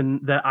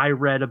reason that I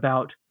read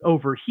about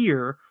over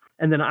here,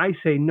 and then I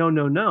say no,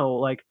 no, no.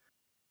 Like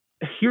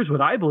here's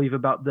what I believe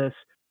about this,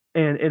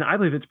 and I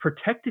believe it's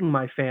protecting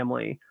my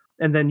family.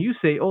 And then you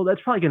say, oh,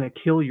 that's probably going to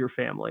kill your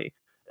family.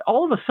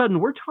 All of a sudden,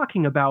 we're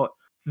talking about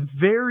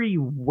very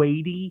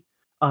weighty,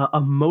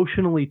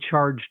 emotionally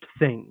charged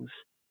things.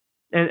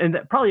 And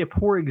that, probably a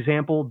poor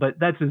example, but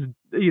that's as,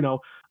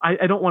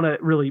 I don't want to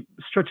really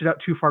stretch it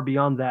out too far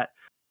beyond that.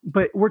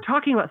 But we're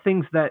talking about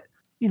things that,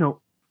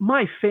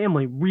 my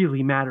family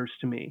really matters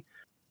to me.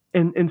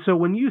 And so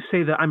when you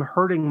say that I'm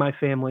hurting my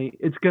family,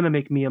 it's going to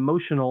make me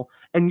emotional,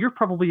 and you're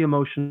probably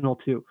emotional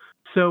too.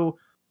 So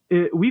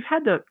we've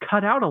had to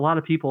cut out a lot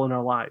of people in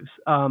our lives.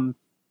 A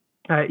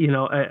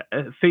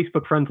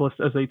Facebook friends list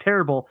is a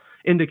terrible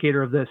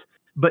indicator of this.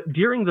 But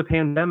during the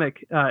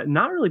pandemic,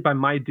 not really by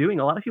my doing,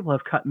 a lot of people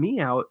have cut me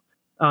out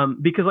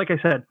because, like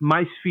I said,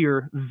 my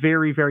sphere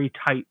very, very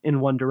tight in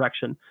one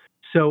direction.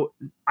 So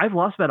I've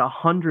lost about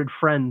 100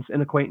 friends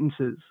and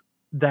acquaintances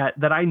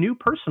that I knew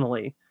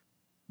personally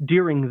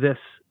during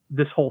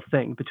this whole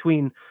thing,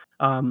 between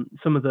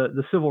some of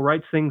the civil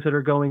rights things that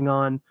are going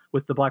on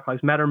with the Black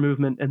Lives Matter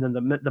movement, and then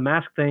the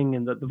mask thing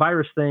and the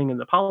virus thing and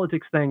the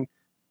politics thing.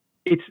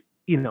 It's,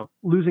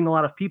 losing a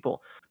lot of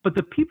people. But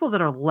the people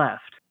that are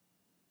left,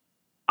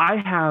 I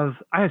have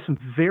some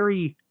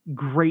very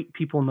great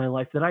people in my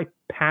life that I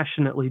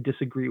passionately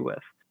disagree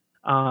with.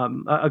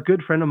 A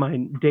good friend of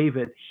mine,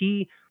 David,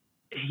 he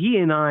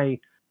and I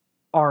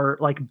are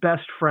like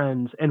best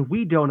friends, and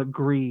we don't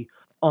agree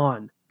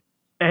on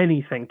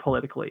anything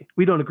politically.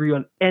 We don't agree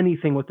on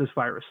anything with this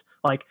virus,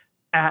 like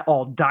at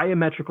all,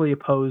 diametrically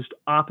opposed,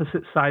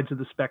 opposite sides of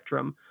the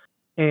spectrum.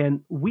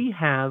 And we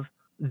have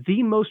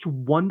the most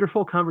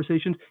wonderful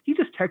conversations. He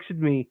just texted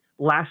me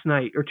last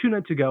night or 2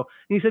 nights ago,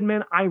 and he said,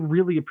 man, I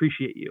really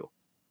appreciate you.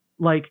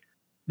 Like,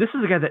 this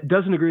is a guy that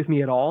doesn't agree with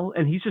me at all,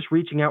 and he's just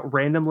reaching out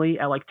randomly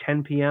at like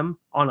 10 p.m.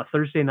 on a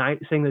Thursday night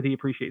saying that he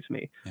appreciates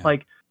me. Yeah.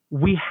 Like,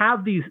 we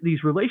have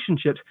these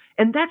relationships,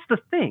 and that's the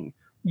thing.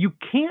 You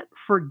can't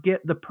forget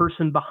the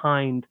person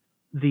behind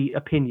the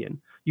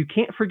opinion. You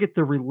can't forget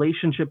the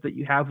relationship that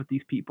you have with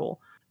these people,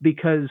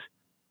 because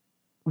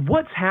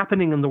what's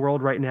happening in the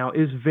world right now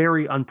is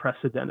very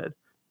unprecedented.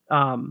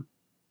 And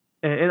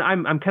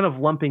I'm kind of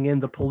lumping in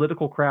the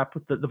political crap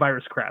with the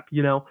virus crap,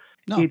 No,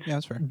 it's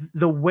that's fair.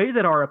 The way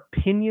that our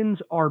opinions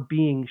are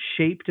being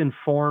shaped and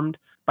formed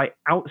by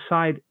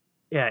outside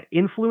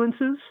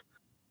influences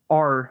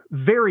are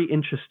very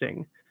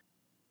interesting.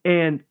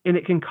 And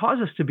it can cause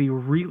us to be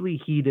really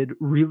heated,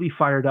 really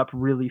fired up,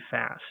 really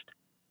fast.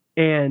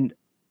 And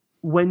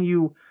when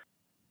you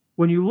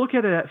look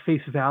at it at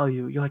face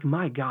value, you're like,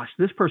 my gosh,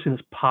 this person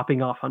is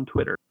popping off on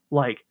Twitter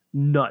like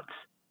nuts.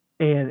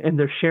 And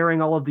they're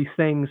sharing all of these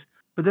things.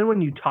 But then when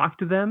you talk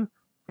to them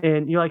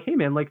and you're like, hey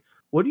man, like,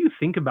 what do you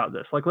think about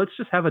this? Like, let's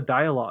just have a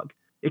dialogue.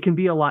 It can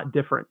be a lot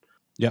different.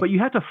 Yep. But you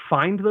have to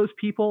find those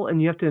people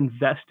and you have to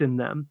invest in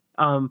them.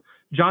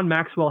 John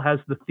Maxwell has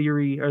the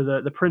theory, or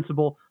the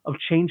principle of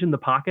change in the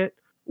pocket,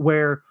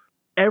 where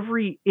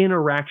every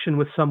interaction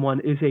with someone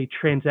is a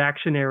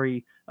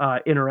transactionary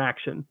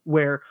interaction,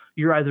 where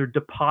you're either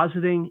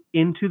depositing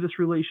into this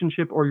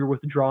relationship or you're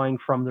withdrawing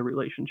from the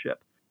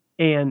relationship.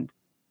 And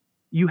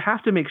you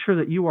have to make sure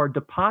that you are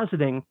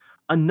depositing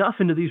enough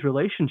into these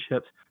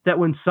relationships that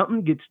when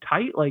something gets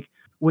tight, like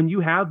when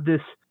you have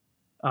this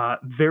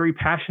very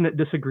passionate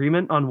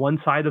disagreement on one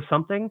side of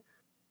something,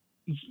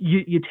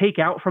 you take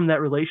out from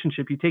that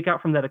relationship, you take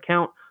out from that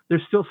account,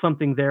 there's still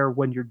something there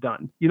when you're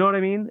done. You know what I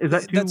mean? Is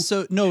that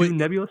too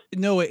nebulous?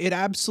 No, it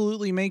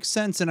absolutely makes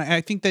sense. And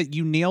I think that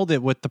you nailed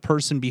it with the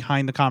person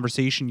behind the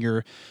conversation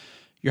you're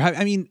having.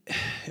 I mean,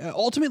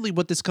 ultimately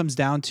what this comes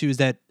down to is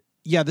that,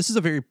 yeah, this is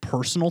a very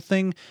personal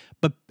thing,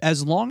 but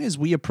as long as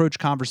we approach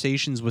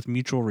conversations with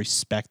mutual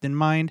respect in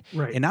mind,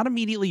 right, and not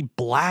immediately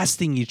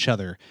blasting each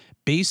other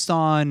based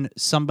on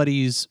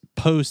somebody's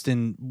post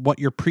and what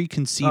your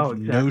preconceived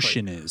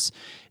notion is,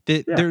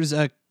 that there's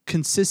a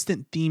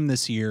consistent theme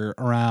this year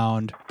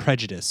around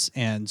prejudice,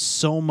 and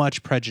so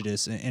much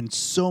prejudice in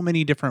so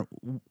many different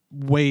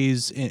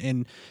ways,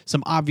 in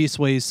some obvious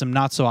ways, some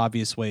not so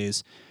obvious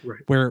ways,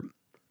 right, where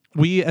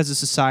we as a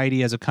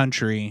society, as a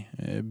country,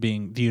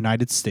 being the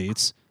United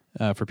States,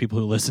 for people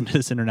who listen to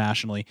this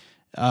internationally,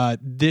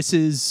 this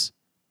has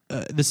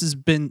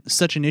been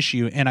such an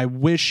issue, and I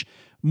wish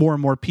more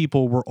and more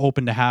people were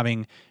open to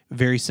having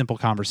very simple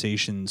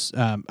conversations.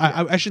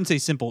 I shouldn't say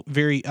simple,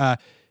 very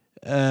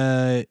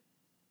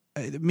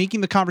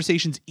making the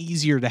conversations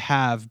easier to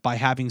have by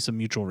having some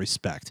mutual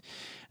respect.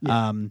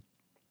 Yeah.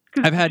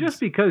 Just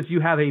because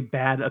you have a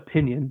bad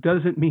opinion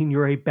doesn't mean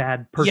you're a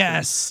bad person.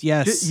 Yes.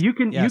 You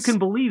can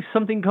believe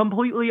something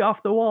completely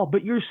off the wall,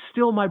 but you're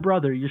still my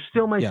brother. You're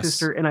still my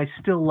sister, and I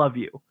still love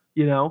you.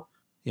 You know?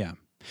 Yeah.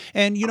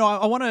 And,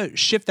 I want to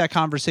shift that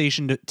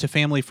conversation to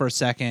family for a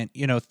second.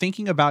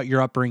 Thinking about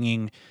your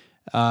upbringing,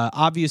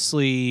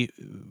 obviously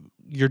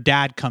your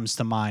dad comes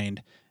to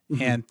mind.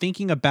 Mm-hmm. And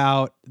thinking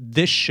about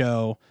this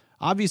show,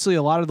 obviously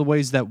a lot of the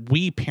ways that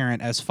we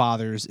parent as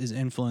fathers is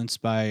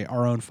influenced by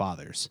our own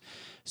fathers.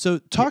 So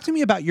talk to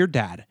me about your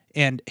dad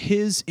and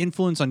his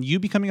influence on you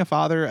becoming a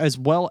father, as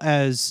well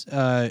as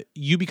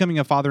you becoming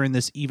a father in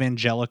this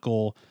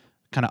evangelical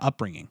kind of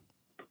upbringing.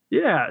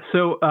 Yeah,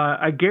 so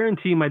I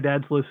guarantee my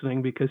dad's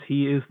listening because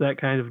he is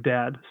that kind of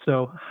dad.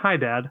 So hi,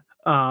 Dad.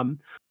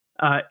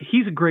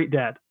 He's a great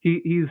dad.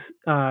 He's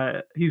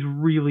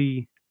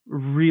really,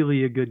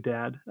 really a good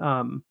dad.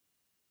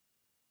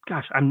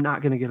 Gosh, I'm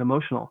not gonna get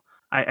emotional.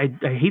 I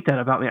hate that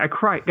about me. I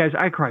cry, guys.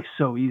 I cry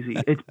so easy.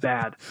 It's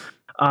bad.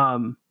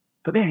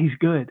 But man, he's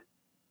good,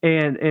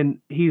 and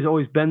he's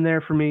always been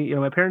there for me.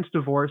 My parents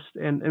divorced,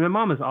 and my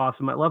mom is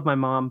awesome. I love my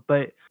mom,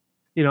 but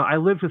I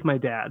lived with my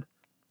dad.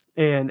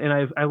 And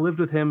I lived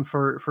with him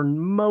for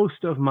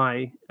most of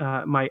my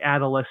my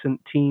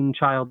adolescent, teen,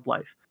 child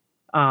life,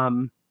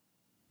 and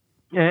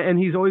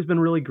he's always been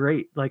really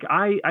great. Like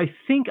I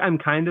think I'm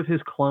kind of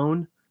his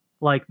clone,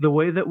 like the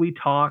way that we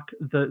talk,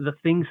 the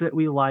things that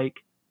we like.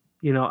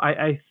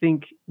 I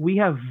think we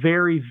have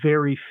very,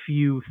 very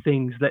few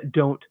things that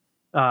don't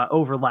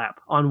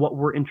overlap on what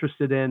we're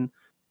interested in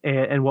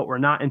and what we're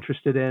not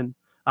interested in.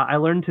 I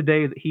learned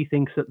today that he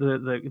thinks that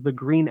the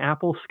green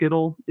apple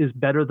Skittle is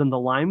better than the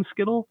lime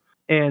Skittle,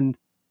 and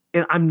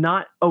I'm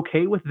not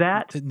okay with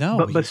that. No,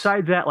 but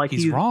besides that, like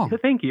he's wrong.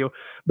 Thank you,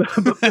 but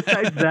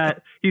besides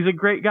that, he's a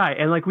great guy,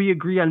 and like we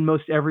agree on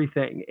most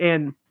everything.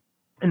 And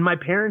my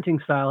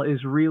parenting style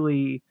is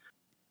really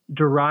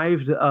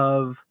derived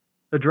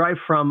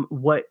from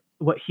what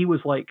he was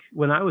like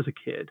when I was a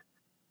kid.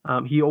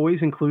 He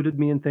always included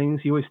me in things.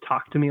 He always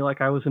talked to me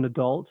like I was an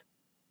adult.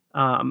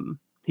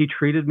 He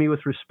treated me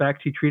with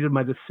respect. He treated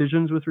my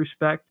decisions with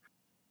respect.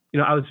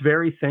 I was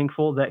very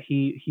thankful that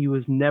he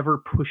was never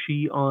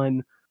pushy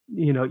on,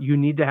 you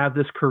need to have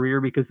this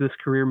career because this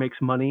career makes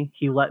money.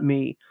 He let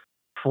me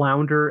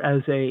flounder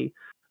as a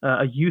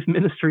youth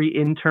ministry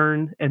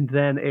intern, and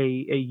then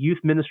a youth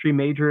ministry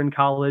major in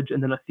college,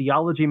 and then a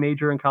theology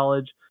major in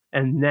college,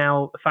 and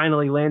now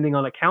finally landing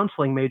on a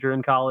counseling major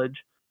in college,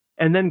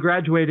 and then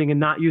graduating and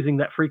not using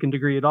that freaking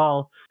degree at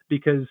all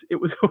because it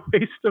was a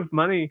waste of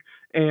money.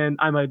 And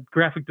I'm a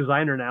graphic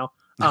designer now.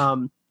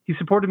 He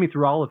supported me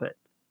through all of it.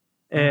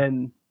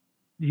 And,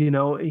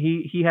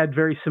 he had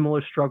very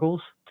similar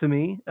struggles to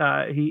me.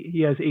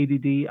 He has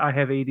ADD. I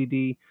have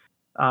ADD.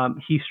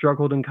 He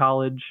struggled in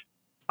college.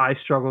 I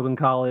struggled in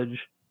college.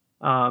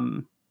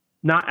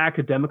 Not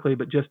academically,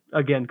 but just,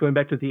 again, going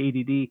back to the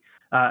ADD,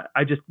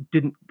 I just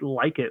didn't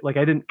like it. Like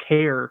I didn't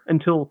care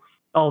until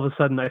all of a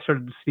sudden I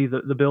started to see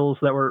the bills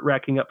that were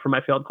racking up for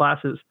my failed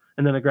classes.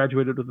 And then I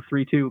graduated with a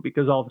 3.2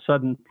 because all of a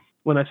sudden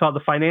when I saw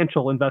the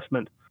financial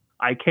investment,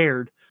 I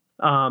cared.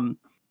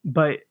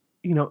 But,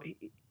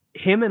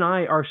 him and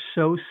I are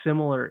so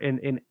similar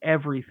in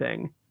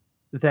everything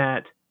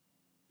that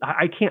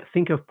I can't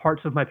think of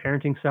parts of my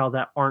parenting style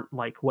that aren't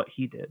like what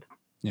he did.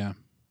 Yeah.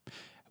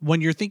 When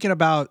you're thinking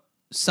about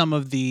some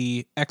of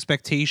the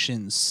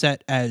expectations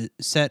set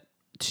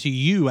to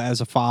you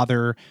as a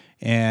father,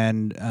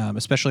 and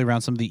especially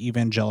around some of the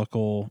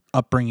evangelical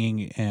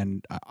upbringing,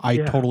 and I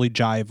totally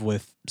jive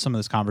with some of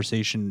this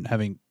conversation,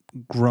 having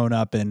grown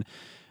up in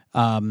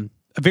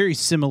a very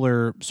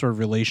similar sort of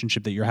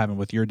relationship that you're having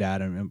with your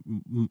dad, and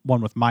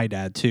one with my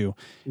dad too.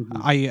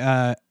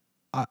 Mm-hmm.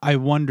 I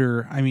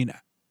wonder, I mean,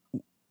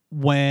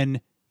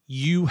 when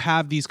you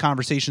have these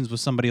conversations with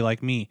somebody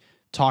like me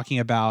talking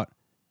about,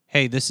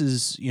 hey, this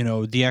is,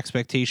 the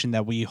expectation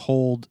that we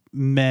hold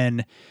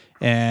men,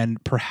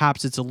 and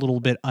perhaps it's a little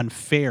bit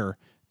unfair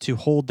to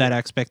hold that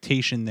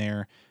expectation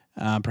there.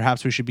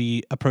 Perhaps we should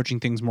be approaching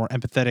things more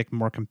empathetic,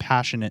 more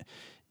compassionate.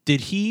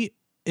 Did he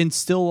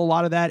instill a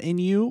lot of that in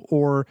you,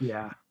 or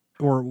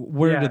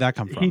where did that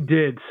come from? He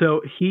did.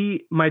 So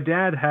my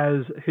dad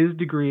has his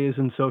degree is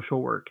in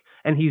social work,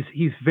 and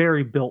he's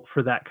very built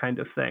for that kind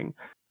of thing.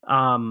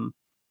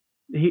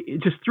 He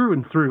just through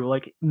and through,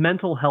 like,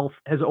 mental health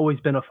has always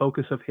been a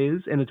focus of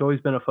his, and it's always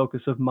been a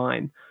focus of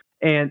mine.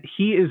 And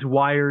he is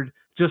wired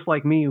just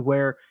like me,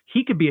 where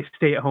he could be a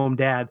stay-at-home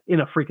dad in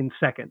a freaking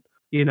second.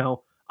 I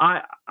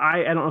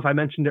don't know if I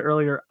mentioned it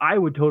earlier. I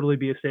would totally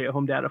be a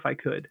stay-at-home dad if I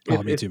could.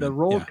 If the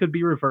roles could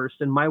be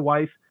reversed and my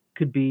wife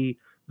could be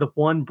the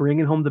one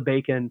bringing home the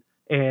bacon,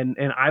 and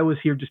I was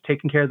here just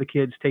taking care of the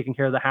kids, taking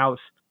care of the house,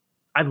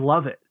 I'd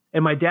love it.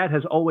 And my dad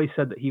has always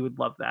said that he would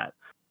love that.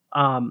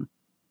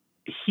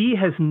 He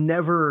has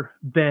never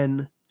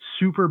been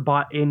super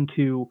bought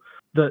into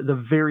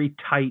the very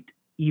tight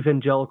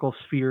evangelical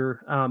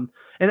sphere. And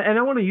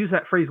I want to use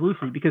that phrase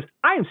loosely because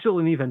I am still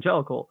an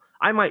evangelical.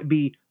 I might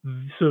be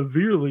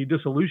severely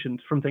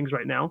disillusioned from things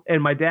right now.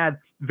 And my dad,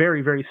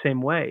 very, very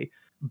same way.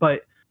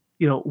 But,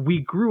 we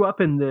grew up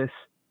in this,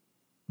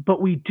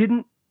 but we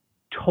didn't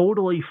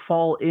totally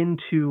fall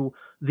into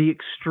the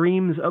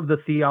extremes of the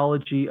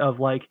theology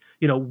of, like,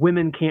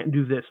 women can't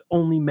do this,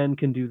 only men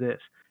can do this.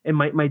 And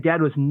my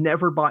dad was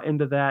never bought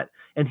into that,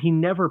 and he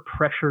never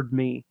pressured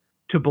me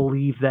to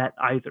believe that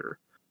either.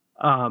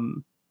 I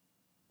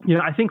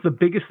think the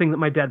biggest thing that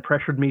my dad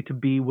pressured me to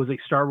be was a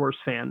Star Wars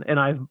fan, and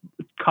I've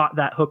caught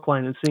that hook,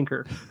 line, and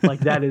sinker. Like,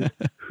 that is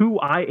who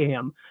I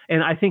am.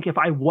 And I think if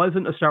I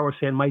wasn't a Star Wars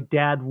fan, my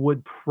dad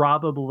would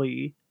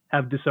probably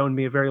have disowned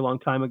me a very long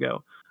time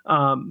ago.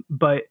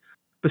 But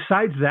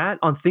besides that,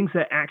 on things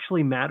that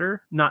actually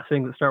matter, not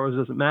saying that Star Wars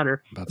doesn't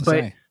matter,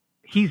 but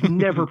he's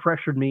never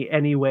pressured me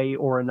any way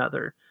or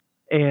another.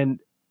 And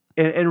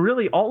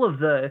really all of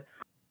the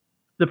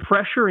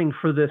pressuring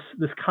for this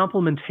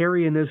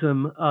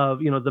complementarianism of,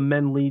 the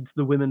men leads,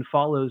 the women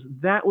follows,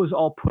 that was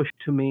all pushed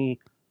to me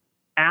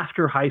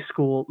after high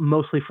school,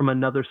 mostly from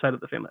another side of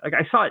the family. Like,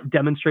 I saw it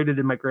demonstrated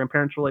in my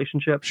grandparents'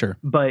 relationship, sure,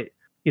 but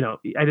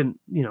I didn't,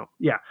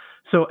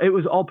 So it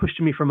was all pushed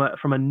to me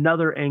from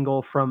another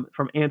angle, from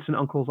aunts and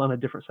uncles on a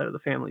different side of the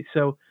family.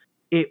 So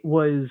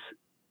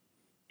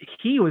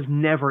he was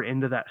never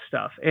into that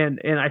stuff. And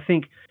I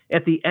think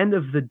at the end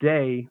of the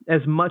day,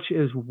 as much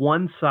as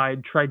one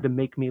side tried to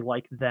make me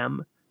like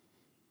them,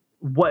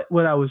 what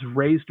I was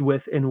raised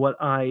with and what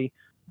I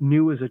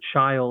knew as a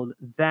child,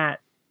 that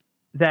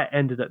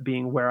ended up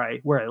being where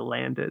I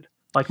landed.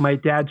 Like, my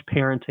dad's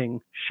parenting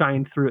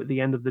shined through at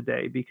the end of the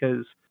day,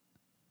 because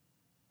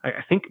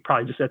I think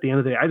probably just at the end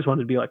of the day, I just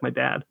wanted to be like my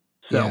dad.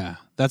 So. Yeah,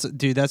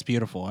 that's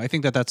beautiful. I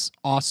think that's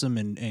awesome,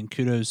 and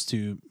kudos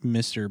to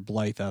Mr.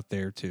 Blythe out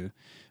there for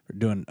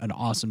doing an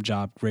awesome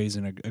job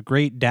raising a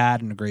great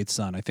dad and a great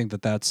son. I think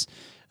that's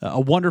a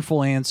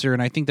wonderful answer,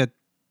 and I think that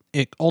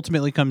it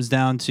ultimately comes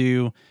down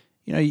to,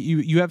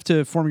 you have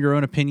to form your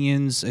own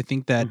opinions. I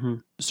think that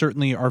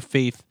certainly our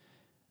faith,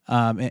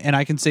 and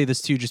I can say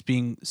this too, just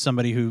being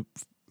somebody who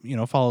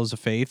follows a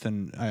faith,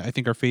 and I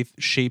think our faith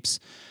shapes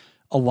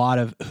a lot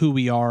of who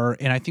we are,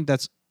 and I think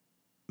that's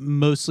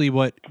mostly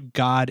what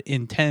God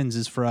intends,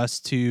 is for us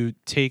to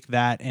take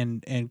that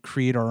and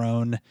create our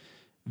own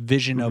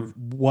vision of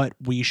what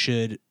we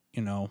should,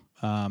 of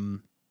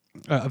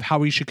how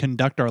we should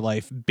conduct our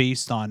life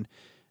based on,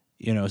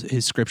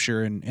 his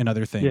scripture and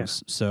other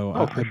things. Yeah. So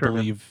I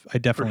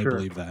definitely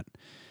believe that.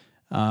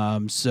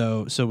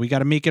 So we got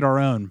to make it our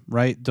own,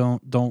 right?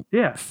 Don't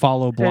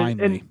follow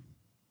blindly.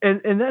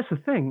 And that's the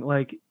thing,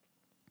 like,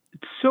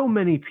 so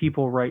many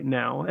people right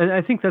now, and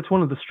I think that's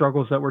one of the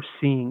struggles that we're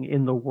seeing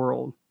in the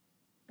world,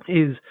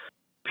 is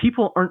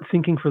people aren't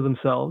thinking for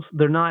themselves.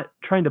 They're not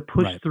trying to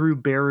push through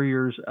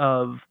barriers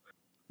of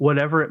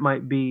whatever it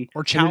might be,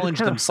 or challenge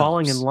kind themselves, of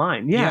falling in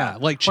line. Yeah,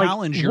 like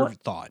challenge your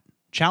thought,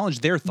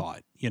 challenge their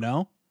thought.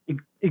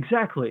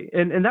 Exactly.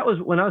 And that was,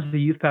 when I was the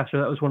youth pastor,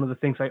 that was one of the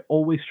things I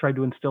always tried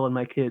to instill in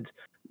my kids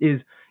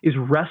is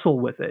wrestle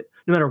with it,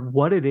 no matter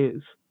what it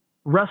is.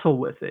 Wrestle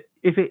with it.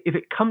 If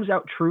it comes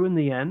out true in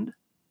the end,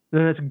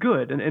 then that's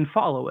good, and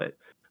follow it.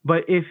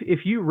 But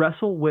if you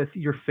wrestle with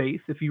your faith,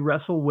 if you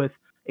wrestle with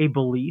a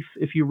belief,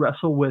 if you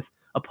wrestle with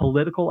a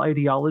political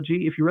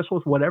ideology, if you wrestle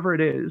with whatever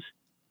it is,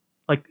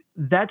 like,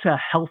 that's a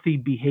healthy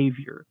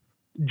behavior.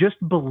 Just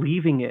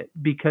believing it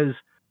because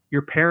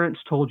your parents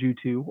told you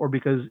to, or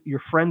because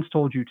your friends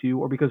told you to,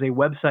 or because a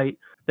website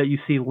that you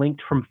see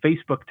linked from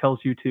Facebook tells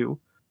you to,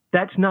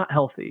 that's not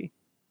healthy.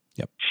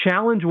 Yep.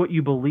 Challenge what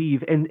you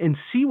believe and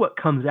see what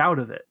comes out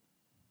of it.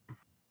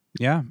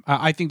 Yeah,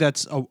 I think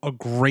that's a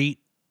great,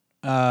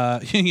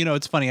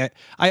 it's funny.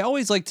 I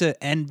always like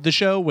to end the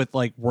show with,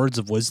 like, words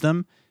of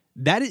wisdom.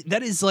 That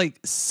is like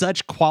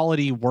such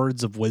quality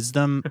words of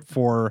wisdom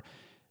for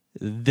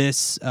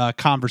this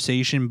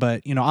conversation,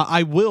 but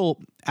I will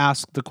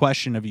ask the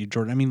question of you,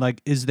 Jordan. I mean,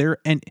 like, is there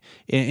and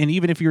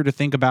even if you were to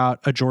think about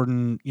a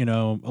Jordan, a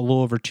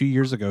little over 2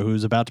 years ago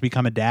who's about to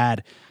become a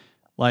dad,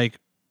 like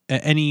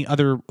any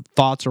other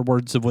thoughts or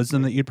words of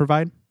wisdom that you'd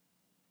provide?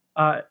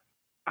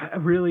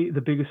 Really,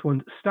 the biggest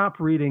one: stop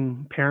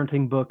reading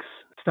parenting books,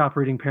 stop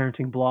reading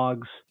parenting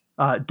blogs.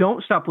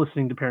 Don't stop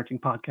listening to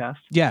parenting podcasts.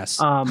 Yes.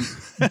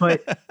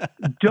 But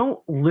don't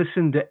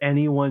listen to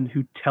anyone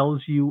who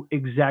tells you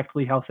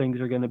exactly how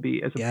things are going to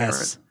be as a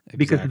parent,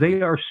 because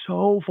they are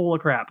so full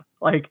of crap.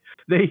 Like,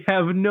 they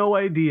have no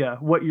idea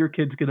what your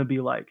kid's going to be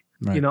like.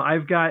 Right.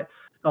 I've got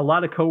a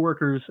lot of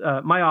coworkers,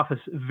 my office,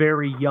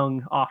 very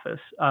young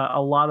office.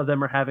 A lot of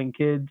them are having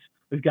kids.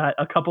 We've got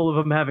a couple of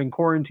them having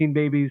quarantine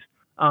babies.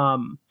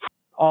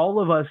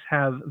 All of us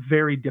have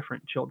very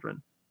different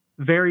children,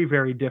 very,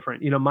 very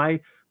different.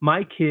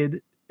 My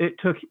kid, it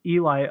took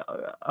Eli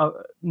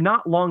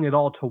not long at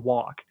all to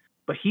walk,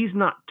 but he's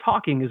not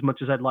talking as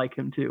much as I'd like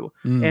him to.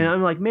 And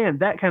I'm like, man,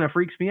 that kind of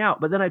freaks me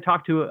out. But then I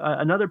talked to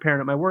another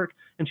parent at my work,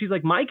 and she's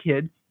like, my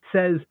kid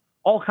says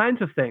all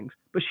kinds of things,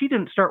 but she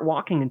didn't start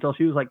walking until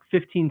she was like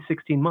 15,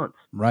 16 months.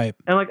 Right.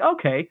 And I'm like,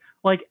 okay,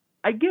 like,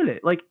 I get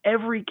it. Like,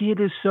 every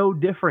kid is so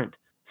different.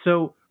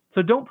 So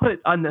don't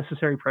put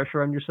unnecessary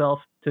pressure on yourself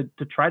to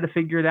try to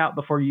figure it out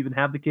before you even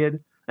have the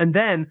kid. And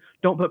then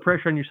don't put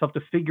pressure on yourself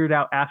to figure it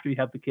out after you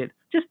have the kid.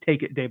 Just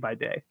take it day by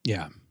day.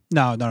 Yeah.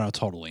 No,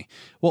 totally.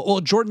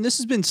 Well, Jordan, this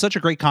has been such a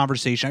great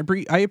conversation.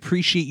 I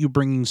appreciate you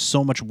bringing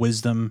so much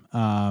wisdom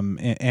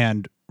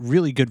and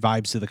really good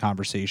vibes to the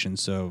conversation.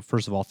 So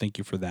first of all, thank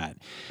you for that.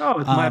 Oh,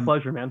 it's my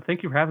pleasure, man.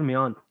 Thank you for having me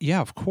on.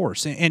 Yeah, of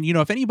course. And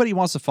if anybody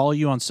wants to follow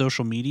you on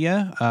social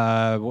media,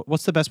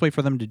 what's the best way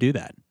for them to do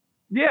that?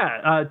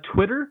 Yeah,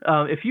 Twitter.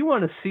 If you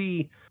want to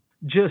see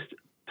just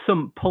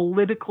some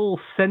political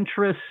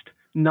centrist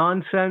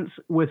nonsense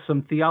with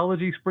some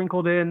theology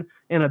sprinkled in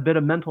and a bit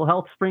of mental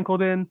health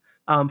sprinkled in,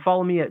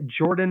 follow me at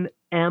Jordan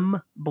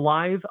M.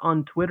 Blythe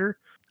on Twitter.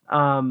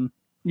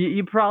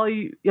 You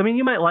probably,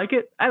 you might like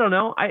it. I don't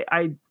know.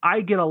 I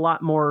get a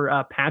lot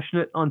more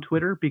passionate on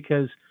Twitter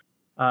because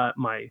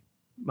my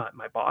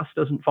boss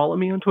doesn't follow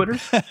me on Twitter.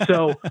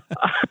 So,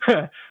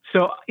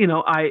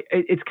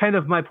 it's kind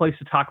of my place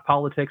to talk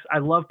politics. I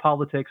love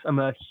politics. I'm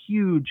a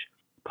huge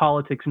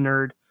politics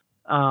nerd.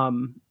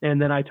 And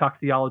then I talk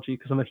theology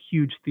because I'm a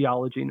huge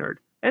theology nerd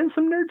and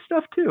some nerd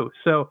stuff too.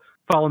 So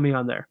follow me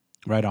on there.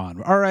 Right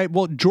on. All right.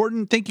 Well,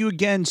 Jordan, thank you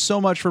again so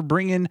much for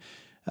bringing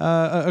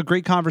a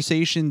great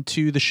conversation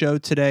to the show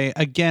today.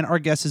 Again, our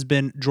guest has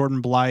been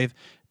Jordan Blythe.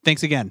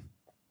 Thanks again.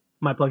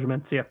 My pleasure,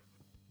 man. See ya.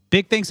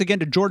 Big thanks again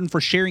to Jordan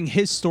for sharing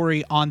his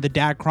story on the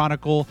Dad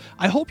Chronicle.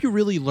 I hope you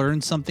really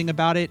learned something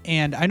about it.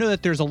 And I know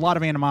that there's a lot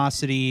of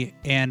animosity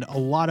and a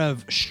lot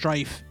of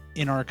strife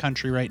in our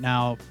country right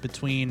now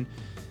between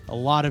a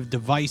lot of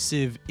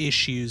divisive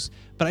issues.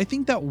 But I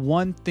think that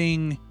one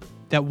thing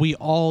that we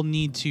all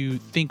need to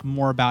think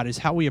more about is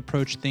how we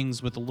approach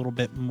things with a little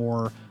bit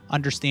more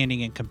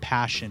understanding and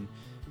compassion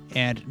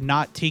and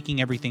not taking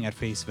everything at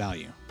face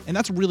value. And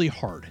that's really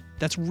hard.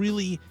 That's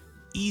really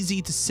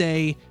easy to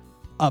say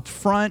up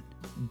front,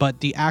 but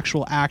the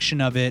actual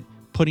action of it,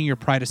 putting your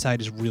pride aside,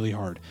 is really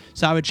hard.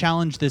 So I would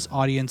challenge this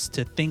audience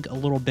to think a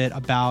little bit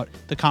about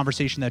the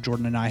conversation that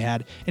Jordan and I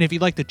had. And if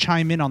you'd like to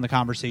chime in on the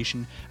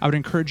conversation, I would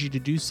encourage you to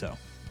do so.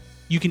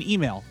 You can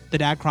email the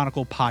Dad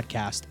Chronicle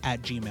podcast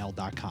at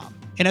gmail.com.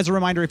 And as a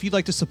reminder, if you'd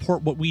like to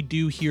support what we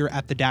do here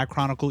at the Dad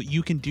Chronicle,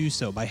 you can do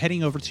so by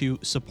heading over to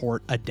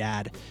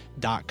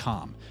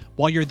supportadad.com.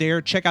 While you're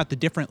there, check out the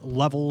different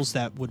levels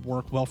that would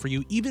work well for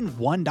you. Even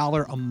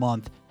 $1 a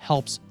month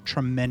helps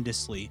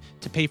tremendously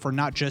to pay for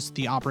not just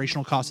the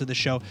operational costs of the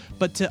show,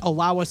 but to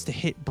allow us to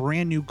hit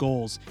brand new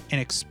goals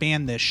and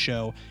expand this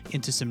show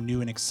into some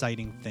new and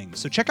exciting things.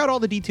 So check out all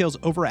the details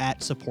over at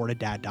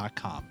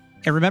supportadad.com.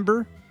 And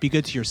remember, be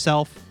good to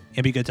yourself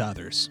and be good to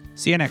others.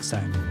 See you next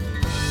time.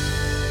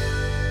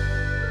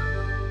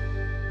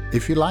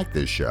 If you like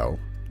this show,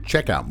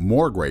 check out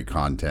more great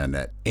content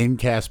at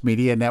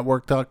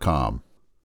incastmedianetwork.com.